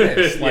name is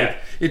this.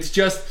 It's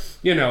just,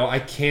 I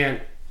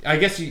can't. I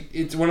guess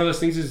it's one of those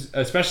things, is,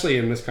 especially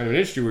in this kind of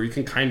industry where you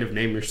can kind of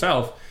name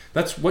yourself.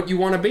 That's what you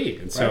want to be,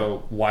 and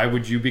so why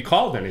would you be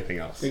called anything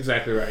else?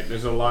 Exactly right.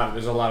 There's a lot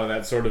of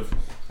that sort of.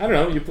 I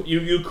don't know.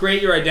 You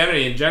create your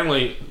identity, and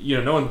generally,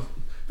 no one.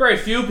 Very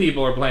few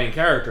people are playing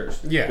characters.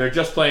 Yeah. They're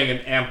just playing an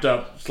amped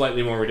up,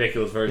 slightly more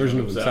ridiculous version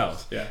of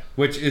themselves. Yeah.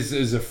 Which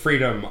is a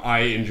freedom I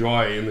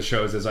enjoy in the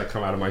shows as I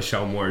come out of my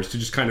shell more, is to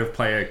just kind of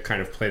play a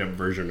kind of played up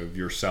version of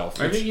yourself.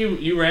 I think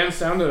you ran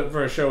sound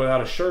for a show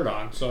without a shirt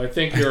on, so I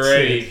think you're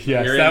ready.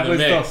 Yes, you're that in the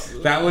mix.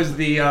 That was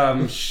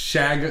the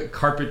Shag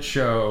Carpet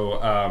show.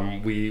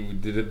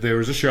 There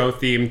was a show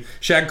themed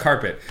Shag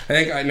Carpet. I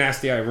think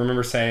Nasty, I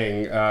remember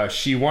saying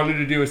she wanted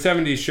to do a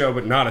 70s show,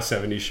 but not a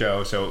 70s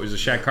show, so it was a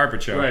Shag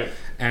Carpet show. Right.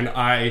 And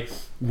I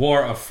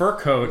wore a fur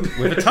coat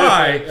with a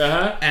tie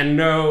and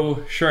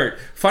no shirt.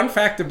 Fun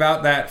fact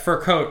about that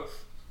fur coat,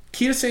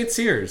 Keita St.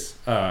 Cyr's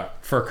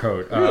fur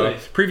coat. Really?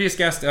 Previous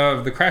guest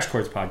of the Crash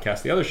Chords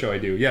podcast, the other show I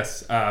do.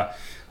 Yes.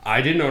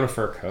 I didn't own a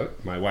fur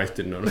coat. My wife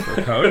didn't own a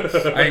fur coat.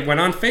 I went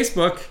on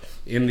Facebook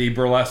in the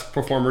burlesque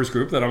performers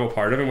group that I'm a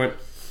part of and went,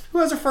 who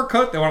has a fur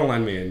coat they want to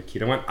lend me? And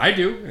Keita went, I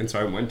do. And so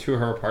I went to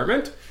her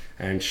apartment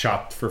and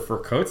shopped for fur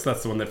coats.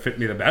 That's the one that fit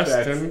me the best.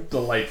 That's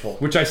delightful.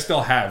 Which I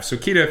still have. So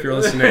Keita, if you're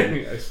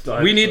listening,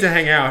 we need to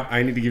hang out.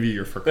 I need to give you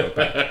your fur coat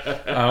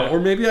back. Or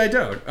maybe I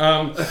don't.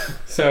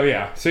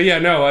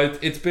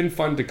 It's been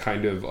fun to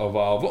kind of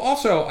evolve.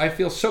 Also, I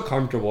feel so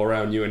comfortable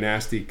around you and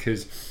Nasty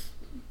because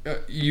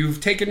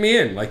you've taken me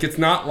in. Like, it's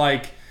not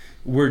like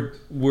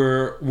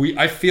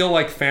I feel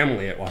like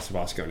family at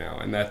Wasabassco now,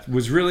 and that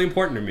was really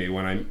important to me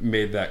when I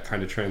made that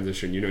kind of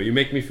transition. You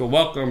make me feel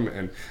welcome,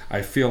 and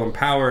I feel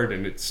empowered,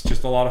 and it's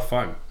just a lot of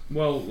fun.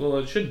 Well,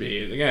 it should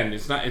be. Again,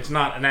 it's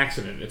not an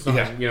accident. It's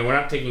not. Yeah. We're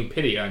not taking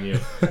pity on you.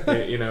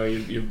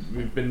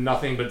 You've been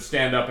nothing but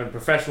stand up and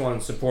professional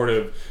and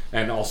supportive,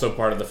 and also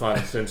part of the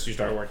fun since you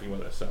started working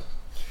with us. So.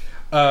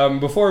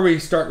 Before we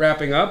start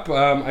wrapping up,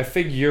 I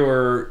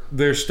figure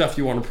there's stuff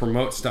you want to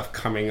promote, stuff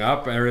coming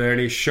up. Are there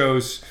any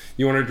shows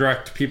you want to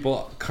direct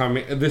people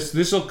coming?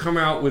 This will come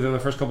out within the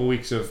first couple of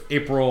weeks of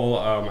April.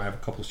 I have a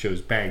couple of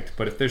shows banked,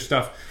 but if there's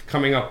stuff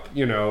coming up,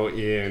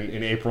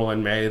 in April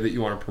and May that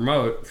you want to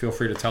promote, feel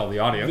free to tell the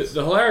audience.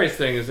 The hilarious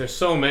thing is there's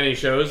so many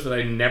shows that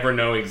I never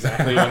know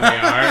exactly when they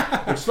are,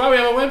 which is why we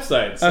have a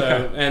website. So,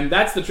 Okay. And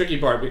that's the tricky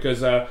part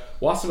because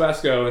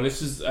Wasabassco, and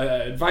this is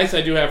advice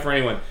I do have for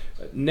anyone.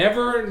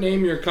 Never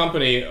name your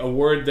company a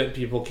word that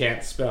people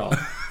can't spell.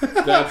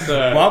 That's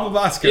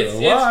Wasabassco.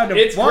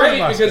 It's great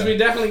Wasabassco. because we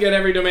definitely get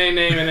every domain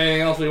name and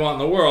anything else we want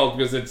in the world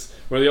because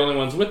we're the only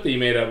ones with the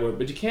made up word.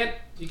 But you can't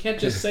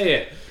just say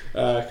it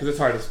because it's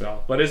hard to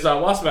spell. But it's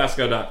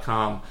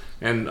wasabassco.com.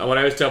 And what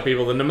I always tell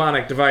people, the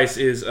mnemonic device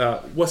is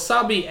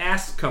Wasabi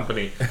Ass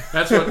Company.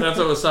 That's what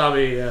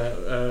Wasabi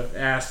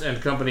Ass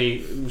and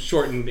Company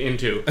shortened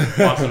into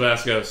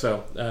Wasabassco.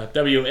 So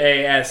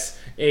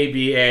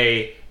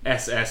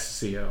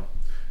WASABASSCO.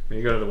 And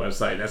you go to the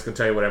website, and that's going to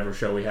tell you whatever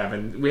show we have.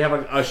 And we have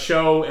a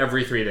show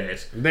every 3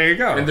 days. There you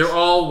go. And they're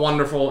all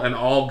wonderful and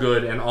all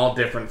good and all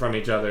different from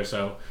each other.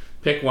 So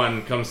pick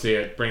one, come see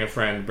it, bring a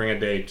friend, bring a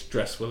date,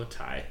 dress with a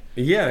tie.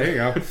 Yeah, there you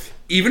go.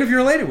 Even if you're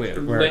a lady,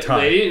 wear a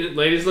tie.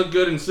 Ladies look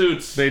good in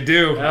suits. They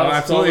do.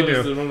 Absolutely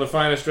do. One of the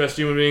finest dressed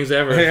human beings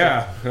ever.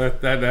 Yeah,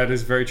 that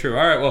is very true.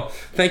 All right, well,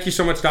 thank you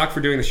so much, Doc, for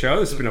doing the show.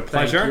 This has been a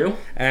pleasure. Thank you.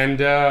 And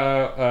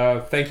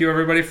thank you,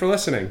 everybody, for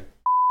listening.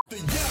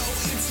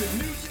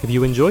 If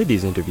you enjoyed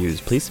these interviews,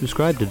 please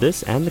subscribe to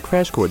this and the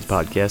Crash Chords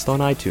podcast on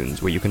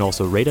iTunes, where you can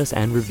also rate us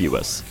and review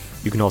us.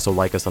 You can also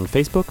like us on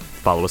Facebook,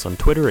 follow us on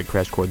Twitter at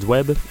Crash Chords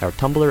Web, our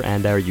Tumblr,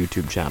 and our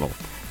YouTube channel.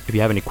 If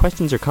you have any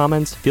questions or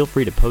comments, feel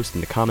free to post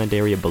in the comment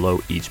area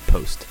below each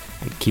post.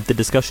 And keep the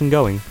discussion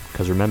going,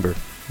 because remember,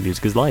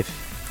 music is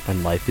life,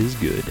 and life is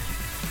good.